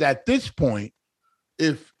because at this point,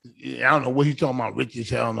 if I don't know what he's talking about, rich as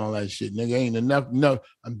hell and all that shit, nigga, ain't enough. No,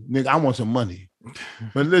 nigga, I want some money.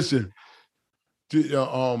 But listen, this,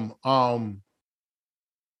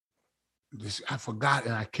 I forgot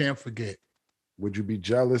and I can't forget. Would you be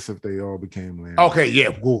jealous if they all became landlords? Okay, yeah.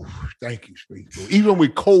 Whoa, thank you, Speak. Even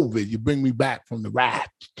with COVID, you bring me back from the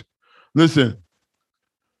raft. Listen,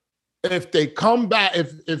 if they come back,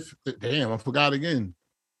 if damn, I forgot again.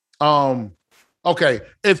 Okay,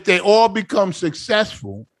 if they all become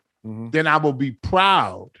successful, then I will be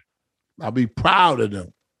proud. I'll be proud of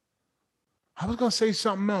them. I was gonna say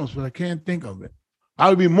something else, but I can't think of it. I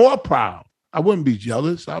would be more proud. I wouldn't be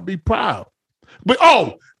jealous. I'll be proud. But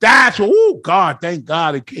that's what. Oh God, thank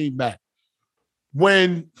God it came back.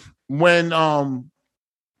 When it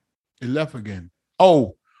left again.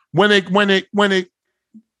 Because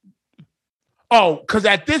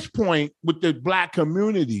at this point with the Black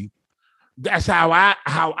community, that's how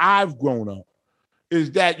I've grown up.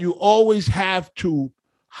 Is that you always have to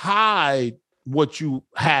hide what you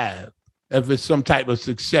have if it's some type of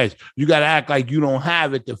success. You got to act like you don't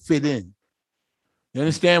have it to fit in. You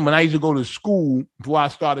understand? When I used to go to school, before I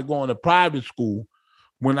started going to private school,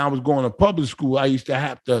 when I was going to public school, I used to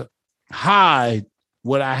have to hide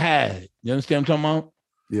what I had. You understand what I'm talking about?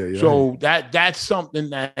 Yeah. So that's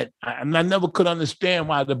something that I never could understand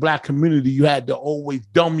why the Black community, you had to always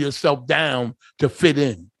dumb yourself down to fit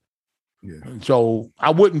in. Yeah. And so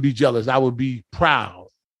I wouldn't be jealous. I would be proud.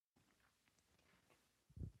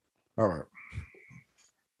 All right.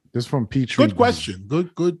 This from Petrie. Good question.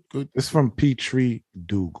 Good. This from Petrie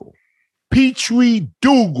Dougal. Petrie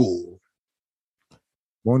Dougal.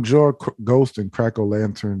 Bonjour, Ghost and Crackle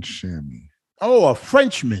Lantern Shammy. Oh, a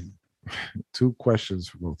Frenchman. 2 questions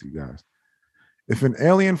for both you guys. If an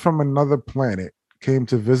alien from another planet came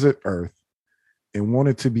to visit Earth and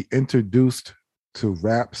wanted to be introduced to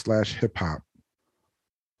rap/hip hop,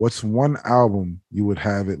 what's one album you would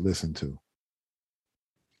have it listen to?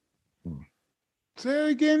 Say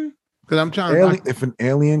it again, because I'm trying. If an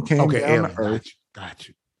alien came down to Earth, got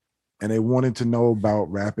you, and they wanted to know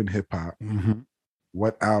about rap and hip hop,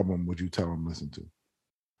 what album would you tell them to listen to?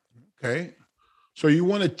 Okay, so you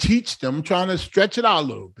want to teach them, trying to stretch it out a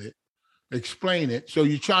little bit, explain it. So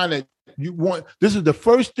this is the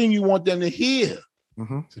first thing you want them to hear.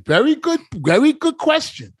 It's a very good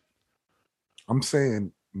question. I'm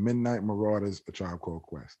saying Midnight Marauders, A Tribe Called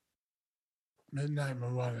Quest. Midnight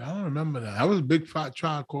Marauders. I don't remember that. I was a big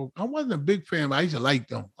Tribe Called. I wasn't a big fan, but I used to like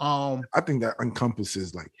them. I think that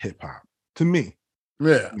encompasses like hip hop to me.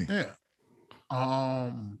 Yeah.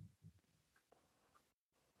 I'll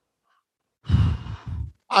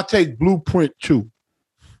take Blueprint 2.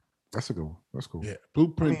 That's a good one. That's cool. Yeah,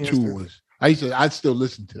 Blueprint 2 was. I'd still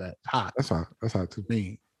listen to that. Hot. That's hot too.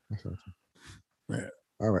 Me. That's hot too. Yeah.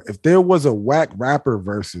 All right. If there was a whack rapper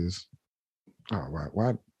versus,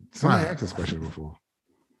 why? Somebody asked this question before.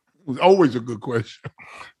 It was always a good question.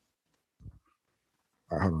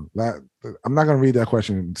 All right, hold on. I'm not gonna read that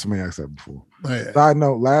question. Somebody asked that before. Yeah. Side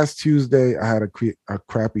note: last Tuesday, I had a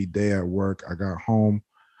crappy day at work. I got home,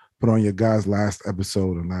 put on your guys' last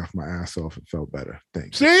episode, and laughed my ass off. It felt better.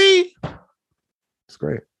 Thanks. See, it's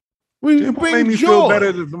great. We made me feel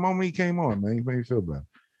better the moment he came on, man. He made me feel better.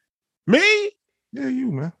 Me? Yeah,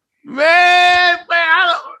 you, man. Man,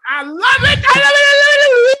 I love it.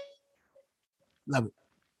 Love it.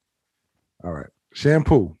 All right.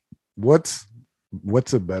 Shampoo. What's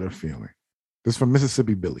a better feeling? This is from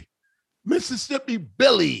Mississippi Billy. Mississippi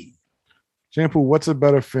Billy. Shampoo, what's a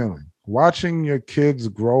better feeling? Watching your kids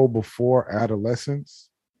grow before adolescence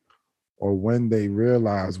or when they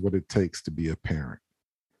realize what it takes to be a parent?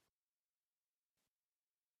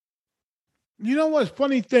 You know what's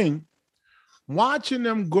funny thing? Watching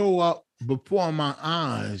them grow up before my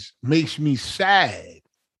eyes makes me sad.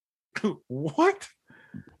 What?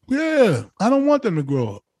 Yeah, I don't want them to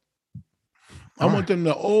grow up. I want them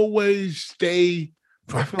to always stay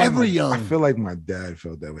forever young. I feel like my dad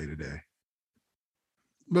felt that way today.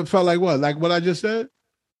 But felt like what? Like what I just said?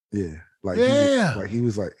 Yeah. He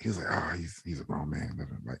was like, he's a grown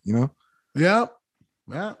man. Like, you know? Yeah.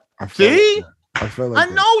 I felt like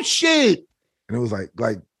I know shit. And it was like,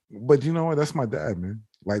 but you know what? That's my dad, man.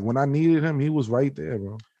 Like when I needed him, he was right there,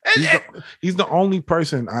 bro. He's the only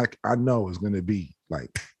person I know is gonna be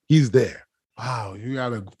like, he's there. Wow, you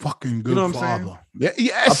got a fucking good father. Yeah,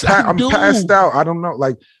 yes, I'm passed out. I don't know.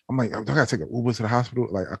 Like, I'm like, I gotta take an Uber to the hospital.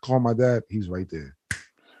 Like, I call my dad. He's right there.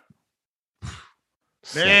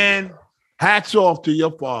 Man, hats off to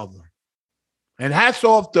your father. And hats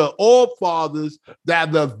off to all fathers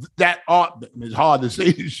that are, it's hard to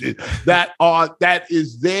say this shit, that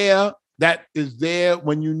is there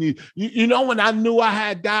when you need. You know, when I knew I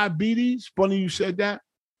had diabetes, funny you said that,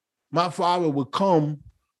 my father would come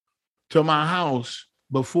to my house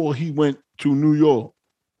before he went to New York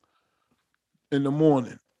in the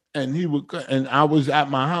morning. And and I was at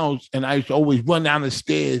my house, and I used to always run down the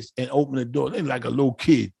stairs and open the door. They like a little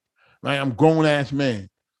kid, right? I'm a grown-ass man.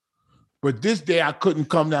 But this day I couldn't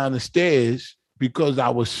come down the stairs because I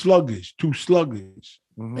was too sluggish.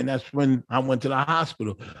 Mm-hmm. And that's when I went to the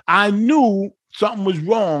hospital. I knew something was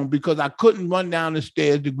wrong because I couldn't run down the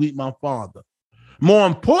stairs to greet my father. More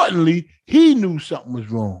importantly, he knew something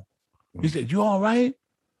was wrong. He said, "You all right?"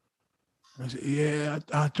 I said, "Yeah,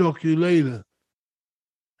 I'll talk to you later."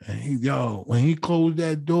 And when he closed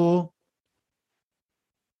that door,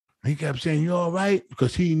 he kept saying, "You all right?"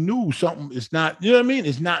 Because he knew something is not, you know what I mean?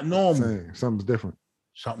 It's not normal. Something's different.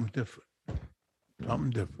 Something different.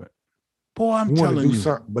 Boy, I'm telling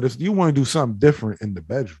you. But if you want to do something different in the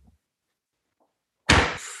bedroom.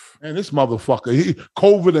 Man, this motherfucker,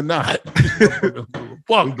 COVID or not.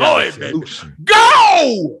 Fuck, go ahead, man.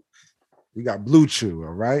 Go! We got Blue Chew,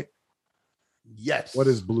 all right? Yes. What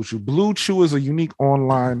is Blue Chew? Blue Chew is a unique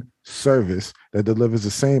online service that delivers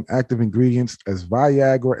the same active ingredients as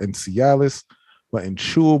Viagra and Cialis, but in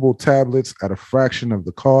chewable tablets at a fraction of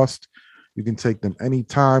the cost. You can take them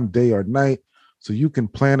anytime, day or night, so you can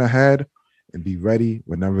plan ahead and be ready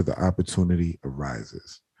whenever the opportunity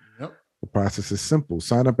arises. Yep. The process is simple.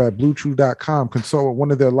 Sign up at BlueChew.com, consult with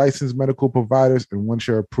one of their licensed medical providers, and once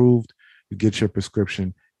you're approved, you get your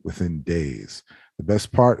prescription within days. The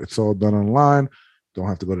best part, it's all done online. Don't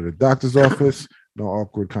have to go to the doctor's office. No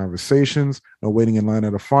awkward conversations. No waiting in line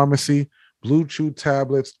at a pharmacy. Blue Chew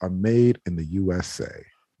tablets are made in the USA.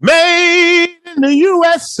 Made in the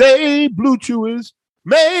USA. Blue Chew is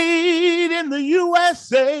made in the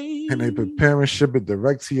USA. And they prepare and ship it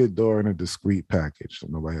direct to your door in a discreet package, so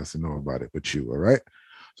nobody has to know about it but you, all right?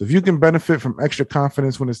 So if you can benefit from extra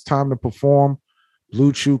confidence when it's time to perform,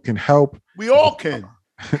 Blue Chew can help. We all can.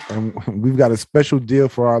 And we've got a special deal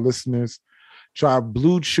for our listeners. Try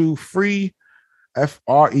Blue Chew free,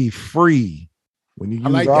 FRE free, when you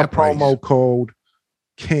use our promo code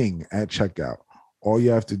KING at checkout. All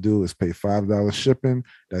you have to do is pay $5 shipping.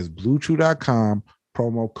 That's BlueChew.com,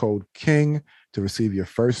 promo code KING to receive your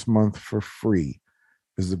first month for free.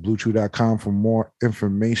 Visit BlueChew.com for more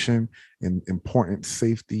information and important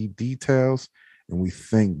safety details. And we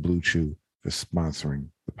thank Blue Chew for sponsoring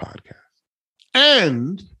the podcast.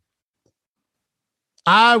 And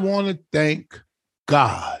I want to thank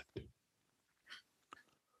God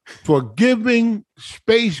for giving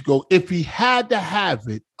Space Ghost, if he had to have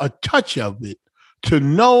it, a touch of it, to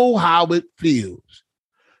know how it feels.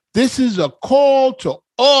 This is a call to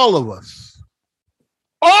all of us,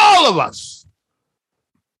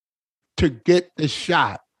 to get the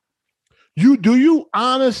shot. Do you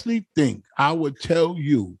honestly think I would tell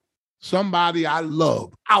you, somebody I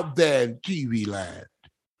love out there in TV land,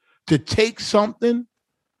 to take something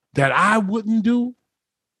that I wouldn't do?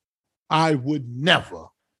 I would never.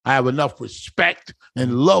 I have enough respect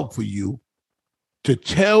and love for you to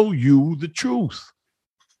tell you the truth.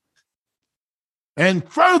 And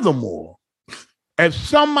furthermore, if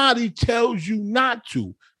somebody tells you not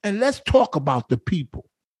to, and let's talk about the people.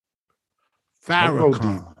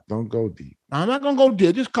 Farrakhan. Don't go deep. I'm not going to go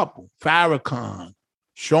deep. Just a couple. Farrakhan,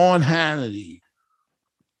 Sean Hannity,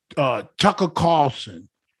 Tucker Carlson,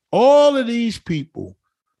 all of these people,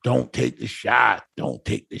 don't take the shot. Don't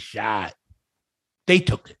take the shot. They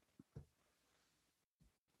took it.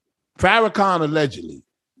 Farrakhan allegedly.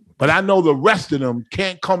 But I know the rest of them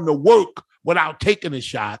can't come to work without taking a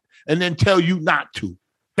shot and then tell you not to.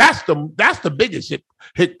 That's the biggest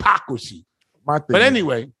hypocrisy. But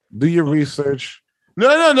anyway. Do your research. No.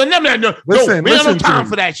 Listen, we don't have time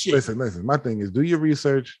for that shit. Listen. My thing is, do your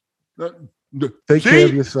research. Take care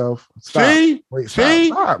of yourself.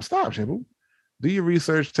 Stop. Stop, Shampoo. Do your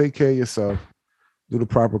research. Take care of yourself. Do the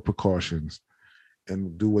proper precautions.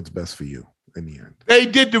 And do what's best for you in the end. They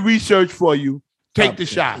did the research for you. Take the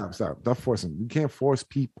shot. Stop. Don't force them. You can't force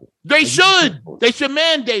people. They should. They should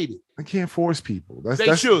mandate it. I can't force people.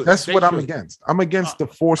 That's what I'm against. I'm against the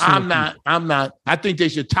forcing. I'm not. I think they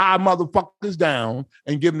should tie motherfuckers down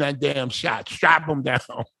and give them that damn shot. Strap them down.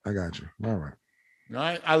 I got you. All right. All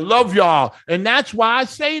right. I love y'all. And that's why I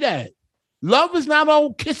say that. Love is not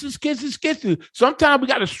all kisses. Sometimes we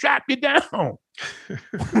got to strap you down.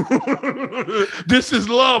 This is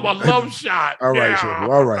love. A love shot. All right, yeah.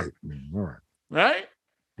 All right. Right?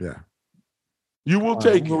 Yeah. You will All right,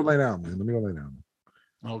 take let me it. go lay down, man. Let me go lay down.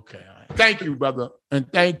 Okay. All right. Thank you, brother.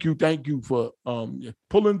 And thank you for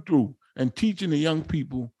pulling through and teaching the young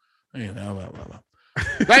people.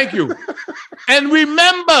 Thank you. And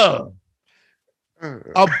remember,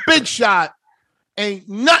 a big shot ain't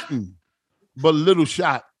nothing but a little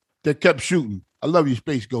shot that kept shooting. I love you,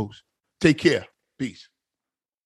 Space Ghost. Take care. Peace.